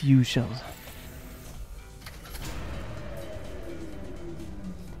 the confusion.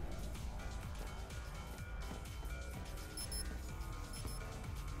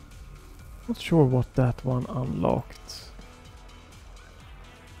 Not sure what that one unlocked.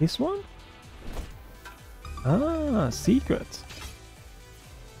 This one? Ah, secret.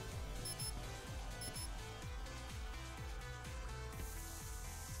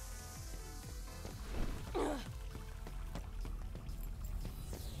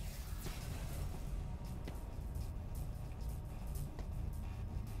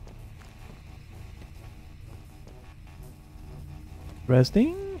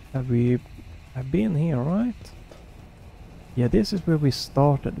 Resting? I've been here, right? Yeah, this is where we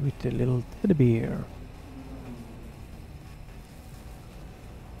started with the little teddy bear.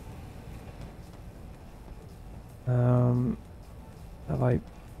 Have I...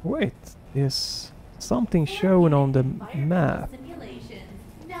 wait, there's something shown on the map. Simulations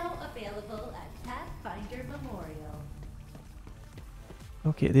now available at Pathfinder Memorial.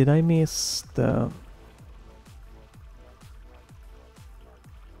 Okay, did I miss the...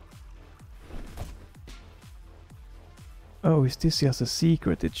 oh, is this just a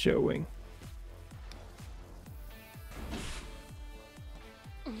secret it's showing?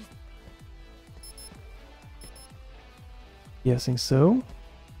 Guessing so.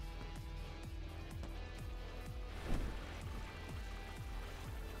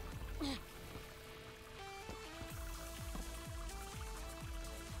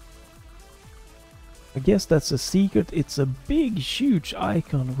 I guess that's a secret. It's a big, huge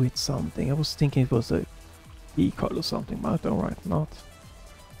icon with something. I was thinking it was a key card or something, but alright, not.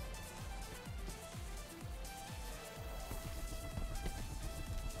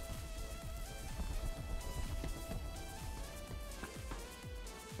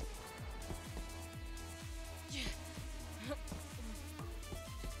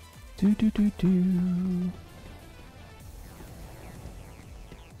 Do.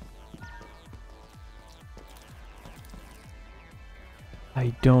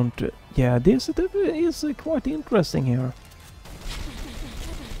 I don't... yeah, this is quite interesting here.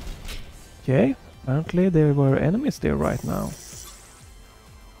 Okay, apparently there were enemies there right now.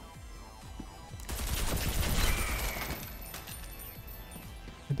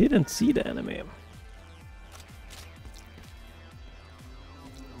 I didn't see the enemy.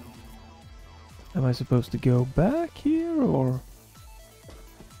 Am I supposed to go back here, or...?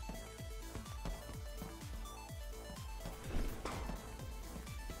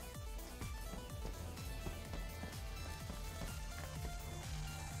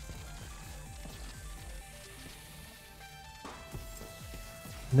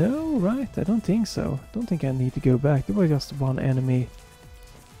 No, right, I don't think so. Don't think I need to go back. There was just one enemy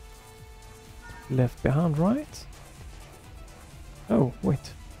left behind, right? Oh,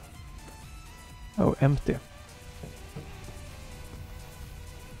 wait. Oh, empty.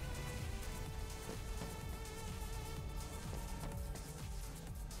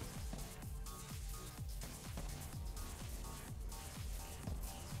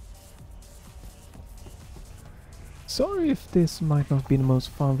 Sorry if this might not be the most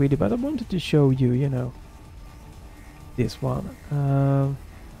fun video, but I wanted to show you, you know, this one.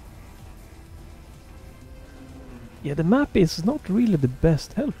 Yeah, the map is not really the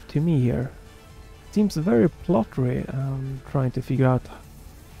best help to me here. It seems very plottery, trying to figure out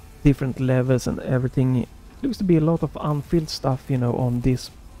different levels and everything. It looks to be a lot of unfilled stuff, you know, on this,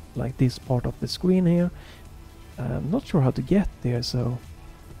 like this part of the screen here. I'm not sure how to get there, so...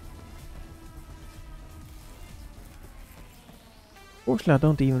 Fortunately, I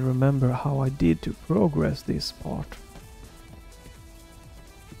don't even remember how I did to progress this part.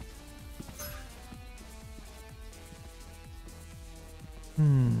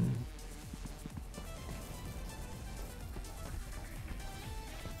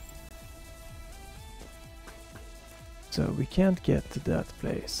 So we can't get to that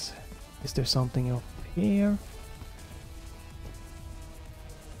place. Is there something up here?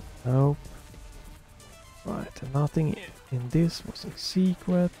 Nope. Right, and nothing in this was a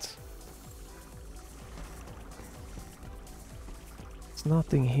secret. There's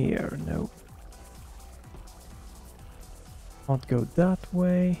nothing here, nope. Can't go that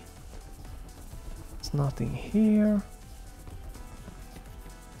way. There's nothing here.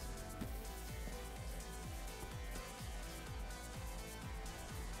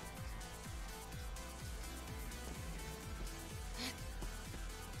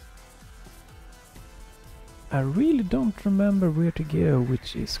 I really don't remember where to go,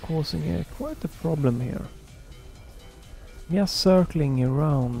 which is causing quite a problem here. I'm just circling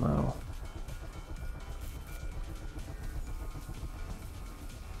around now.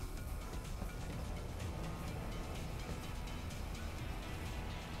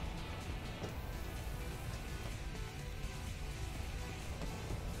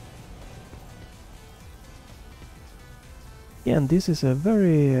 Yeah, and this is a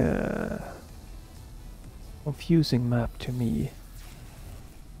very confusing map to me.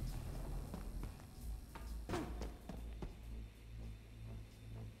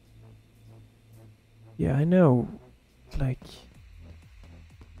 Yeah, I know. Like,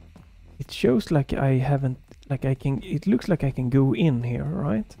 it shows like I haven't, like I can, it looks like I can go in here,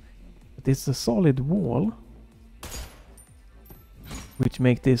 right? But it's a solid wall, which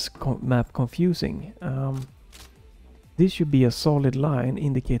make this map confusing. This should be a solid line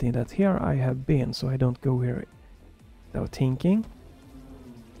indicating that here I have been, so I don't go here without thinking.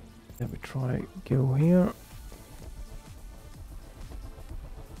 Then we try go here.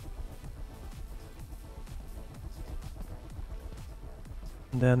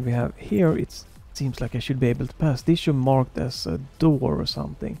 And then we have here, it seems like I should be able to pass. This should be marked as a door or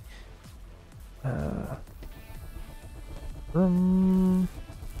something.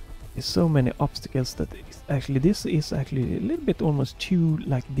 There's so many obstacles that actually this is actually a little bit almost too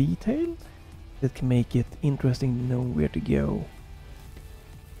like detailed that can make it interesting to know where to go.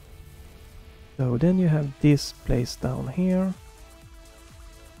 So then you have this place down here.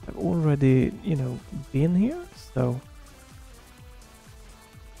 I've already, you know, been here, so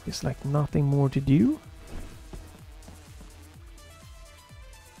it's like nothing more to do.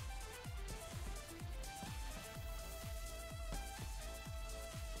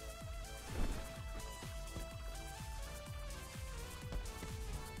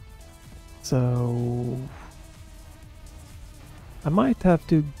 So I might have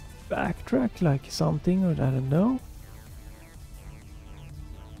to backtrack like something, or I don't know.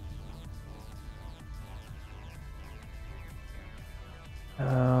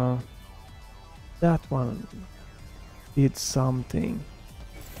 That one did something.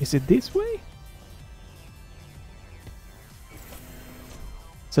 Is it this way?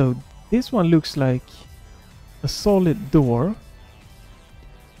 So this one looks like a solid door,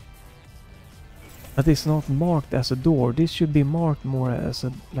 but it's not marked as a door. This should be marked more as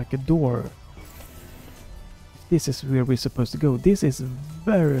a like a door. This is where we're supposed to go. This is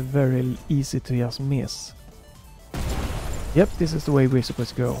very, very easy to just miss. Yep, this is the way we're supposed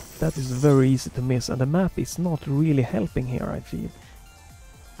to go. That is very easy to miss, and the map is not really helping here, I feel.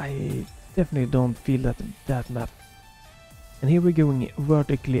 I definitely don't feel that map. And here we're going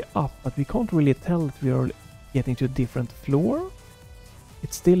vertically up, but we can't really tell if we are getting to a different floor.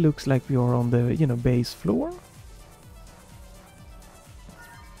 It still looks like we are on the, you know, base floor.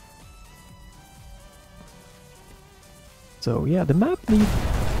 So yeah, the map needs...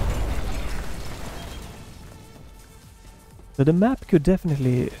 So the map could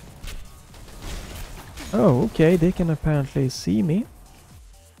definitely... Oh, okay, they can apparently see me.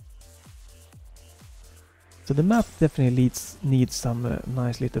 So the map definitely needs some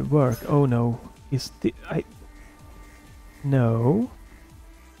nice little work. Oh no, is the... No.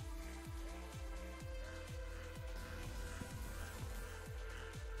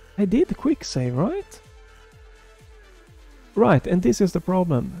 I did quick save, right? Right, and this is the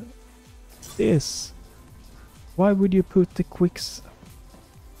problem. This. Why would you put the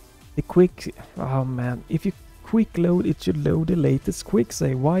oh man, if you quick load, it should load the latest quick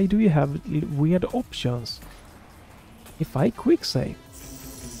save. Why do you have weird options? If I quick save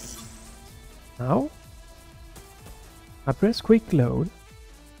now, I press quick load,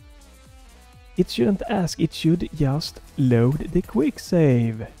 It shouldn't ask, it should just load the quick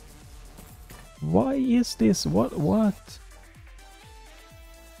save. Why is this? What?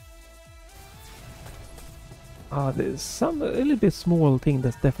 There's a little bit small thing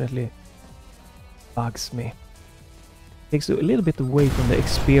that definitely bugs me. Takes a little bit away from the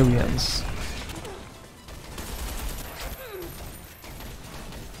experience.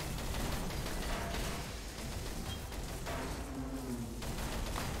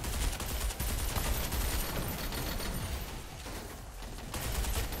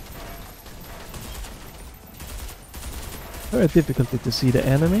 Very difficult to see the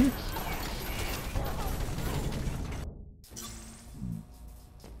enemy.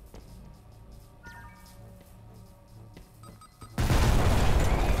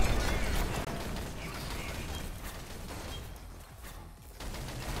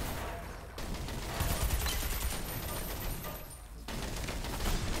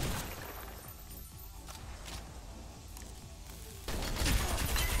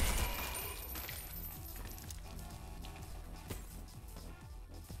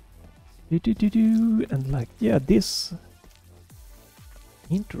 And like, yeah, this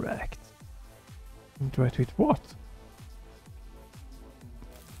interact with what?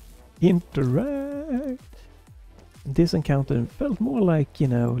 Interact. This encounter felt more like, you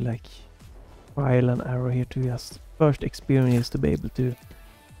know, like trial and error here to just first experience to be able to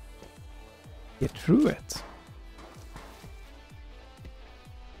get through it.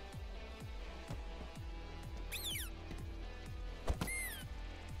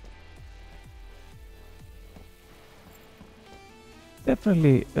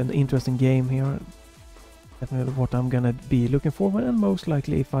 Definitely an interesting game here. Definitely what I'm gonna be looking forward, and most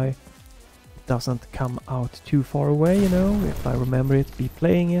likely if it doesn't come out too far away, you know, if I remember it, be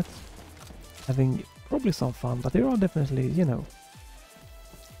playing it, having probably some fun, but there are definitely, you know,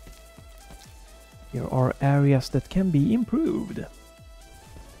 there are areas that can be improved.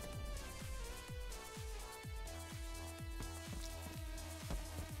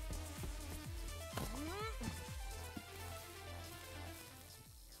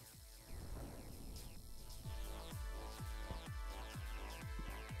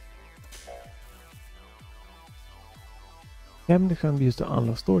 Cabinet can be used to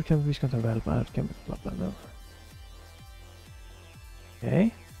unlock store cabinet, which can develop out cabinet, blah blah blah.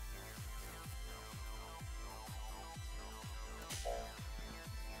 Okay.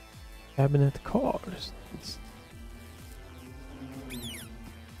 Cabinet cars.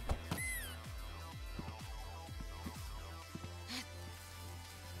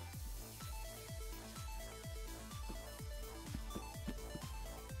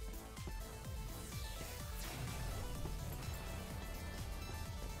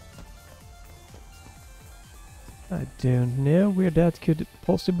 I don't know where that could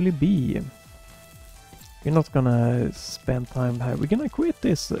possibly be. We're not gonna spend time here. We're gonna quit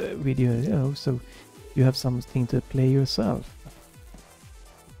this video, you know, so you have something to play yourself.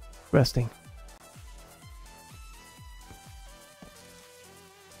 Resting.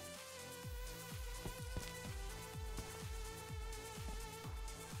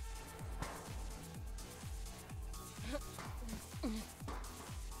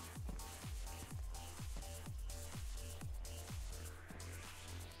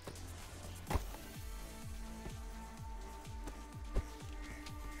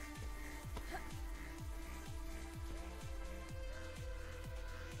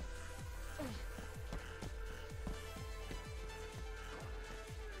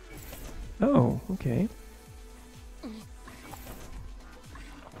 Oh, okay.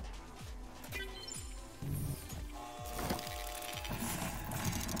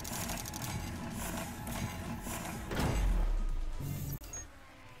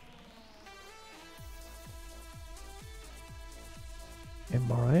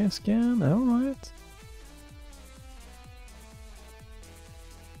 MRI scan, alright.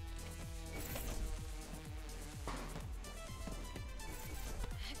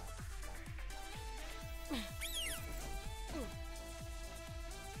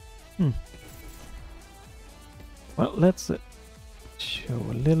 Well, let's show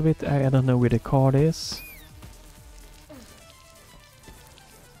a little bit. I don't know where the card is.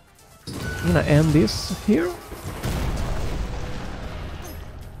 I'm gonna end this here.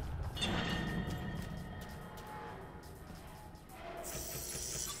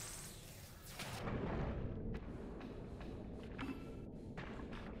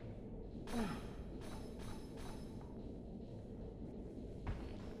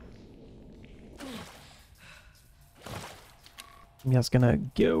 I'm just gonna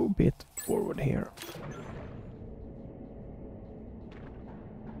go a bit forward here.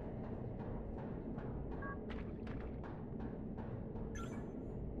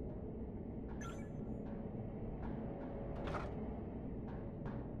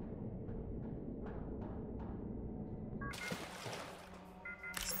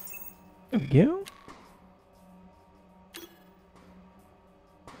 There we go.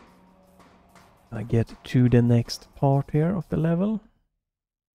 I get to the next part here of the level.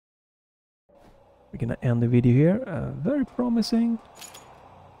 We're gonna end the video here. Very promising.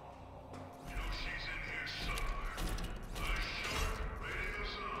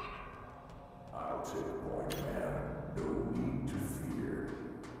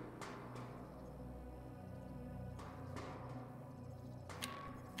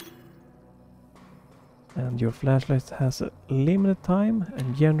 And your flashlight has a limited time,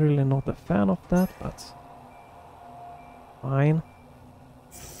 and generally not a fan of that, but fine.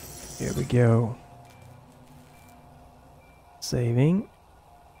 Here we go. Saving.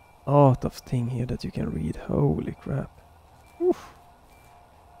 A lot of thing here that you can read. Holy crap. Oof.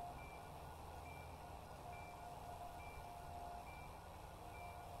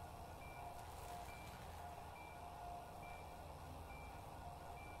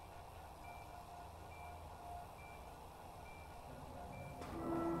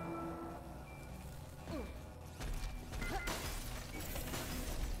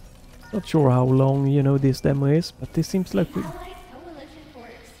 Not sure how long, you know, this demo is, but this seems like we... Allied Coalition for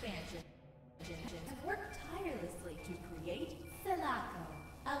Expansion have worked tirelessly to create Selaco,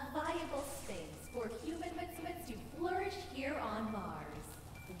 a viable space for human wits to flourish here on Mars.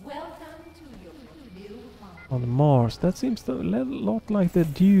 Welcome to your new home. On Mars, that seems a lot like the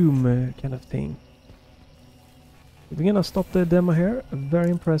Doom kind of thing. We're gonna stop the demo here. Very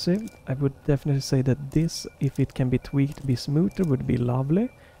impressive. I would definitely say that this, if it can be tweaked to be smoother, would be lovely.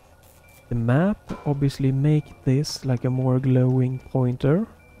 The map, obviously make this like a more glowing pointer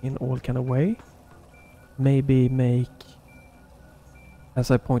in all kind of way. Maybe make, as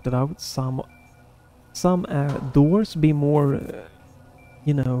I pointed out, some doors be more,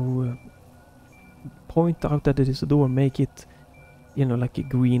 you know, point out that it is a door, make it, you know, like a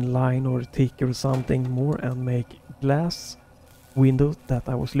green line or thicker or something more, and make glass windows that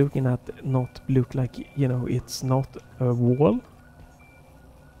I was looking at not look like, you know, it's not a wall.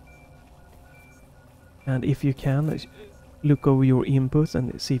 And if you can, look over your inputs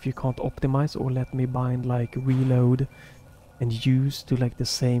and see if you can't optimize, or let me bind like reload and use to like the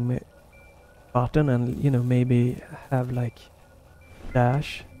same button, and, you know, maybe have like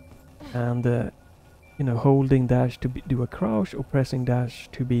dash and you know, holding dash to do a crouch, or pressing dash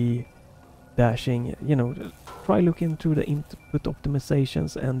to be dashing. You know, try looking through the input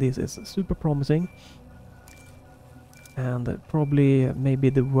optimizations, and this is super promising. And probably maybe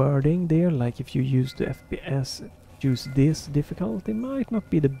the wording there, like if you use the FPS, choose this difficulty, might not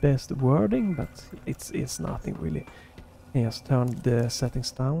be the best wording, but it's nothing really. Yes, turn the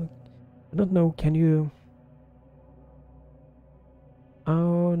settings down. I don't know, can you...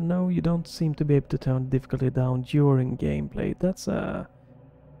 Oh no, you don't seem to be able to turn difficulty down during gameplay. That's that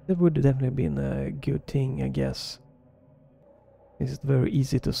would definitely been a good thing, I guess. It's very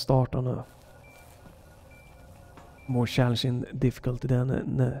easy to start on a more challenging difficulty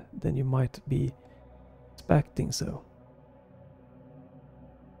than you might be expecting, so.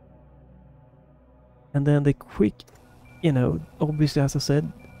 And then the quick, you know, obviously, as I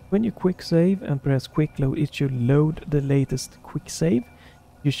said, when you quick save and press quick load, it should load the latest quick save.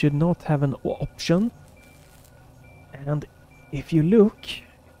 You should not have an option. And if you look,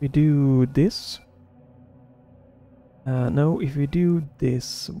 we do this. No, if we do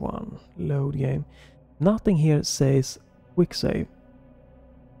this one, load game, nothing here says quick save.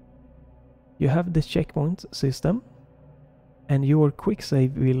 You have the checkpoint system, and your quick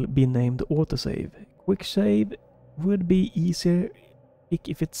save will be named autosave. Quick save would be easier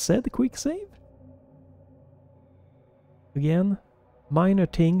if it said quick save. Again, minor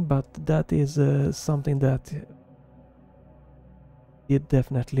thing, but that is something that did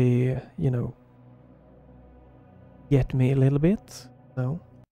definitely, you know, get me a little bit. So.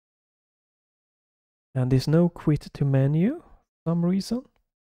 And there's no quit to menu for some reason.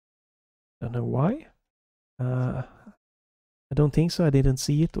 Don't know why. I don't think so. I didn't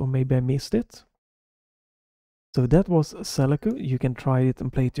see it, or maybe I missed it. So that was Selaco. You can try it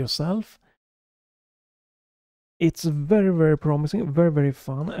and play it yourself. It's very, very promising, very, very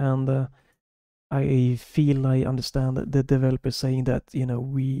fun, and I feel I understand the developers saying that, you know,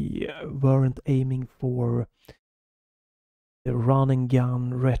 we weren't aiming for the run and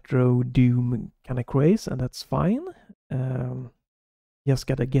gun retro Doom kind of craze, and that's fine. Just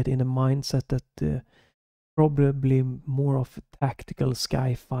gotta get in the mindset that probably more of a tactical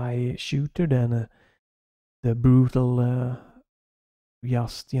sci-fi shooter than the brutal,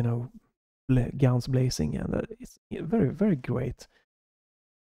 just, you know, guns blazing, and it's very, very great.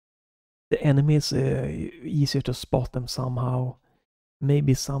 The enemies, easier to spot them somehow.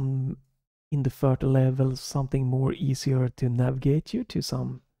 Maybe some in the further levels something more easier to navigate you to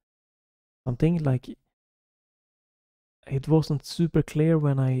something like it wasn't super clear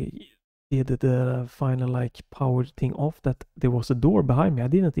when I did the final like power thing off that there was a door behind me. I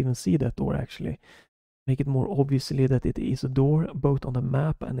didn't even see that door actually. Make it more obviously that it is a door both on the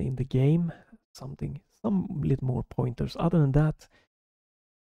map and in the game. Some little more pointers. Other than that,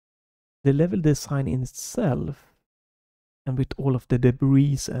 the level design in itself and with all of the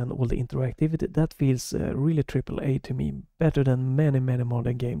debris and all the interactivity, that feels really AAA to me, better than many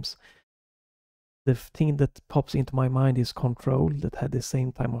modern games. The thing that pops into my mind is Control, that had the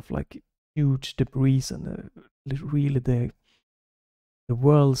same time of like huge debris and really the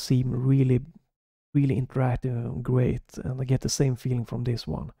world seemed really interactive and great, and I get the same feeling from this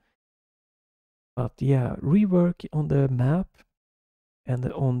one. But yeah, rework on the map and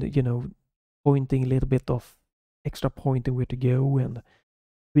on the, you know, pointing a little bit of extra pointing where to go and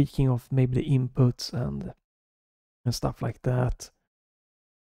tweaking of maybe the inputs and stuff like that.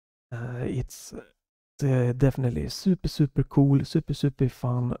 It's definitely super cool, super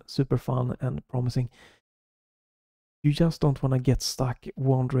fun and promising. You just don't want to get stuck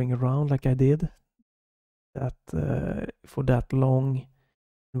wandering around like I did that for that long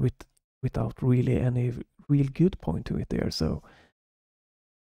without really any real good point to it there. So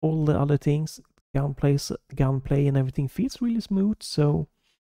all the other things, gunplay and everything feels really smooth. So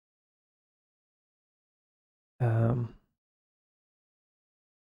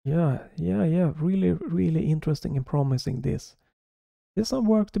yeah, really interesting and promising this. There's some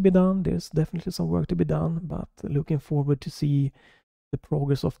work to be done. There's definitely some work to be done, but looking forward to see the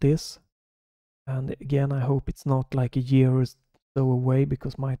progress of this. And again, I hope it's not like a year or so away,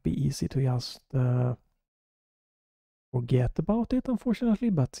 because it might be easy to just forget about it, unfortunately.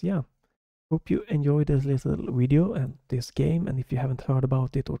 But yeah, hope you enjoyed this little video and this game. And if you haven't heard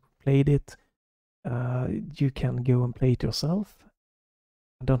about it or played it, you can go and play it yourself.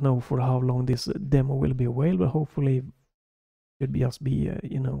 I don't know for how long this demo will be available. Hopefully it should just be,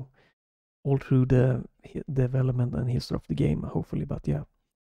 you know, all through the development and history of the game, hopefully. But yeah,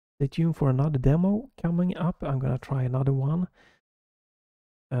 stay tuned for another demo coming up. I'm gonna try another one.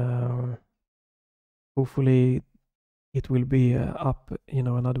 Hopefully it will be up, you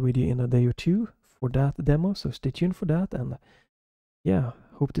know, another video in a day or two for that demo. So stay tuned for that. And yeah,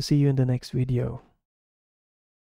 hope to see you in the next video.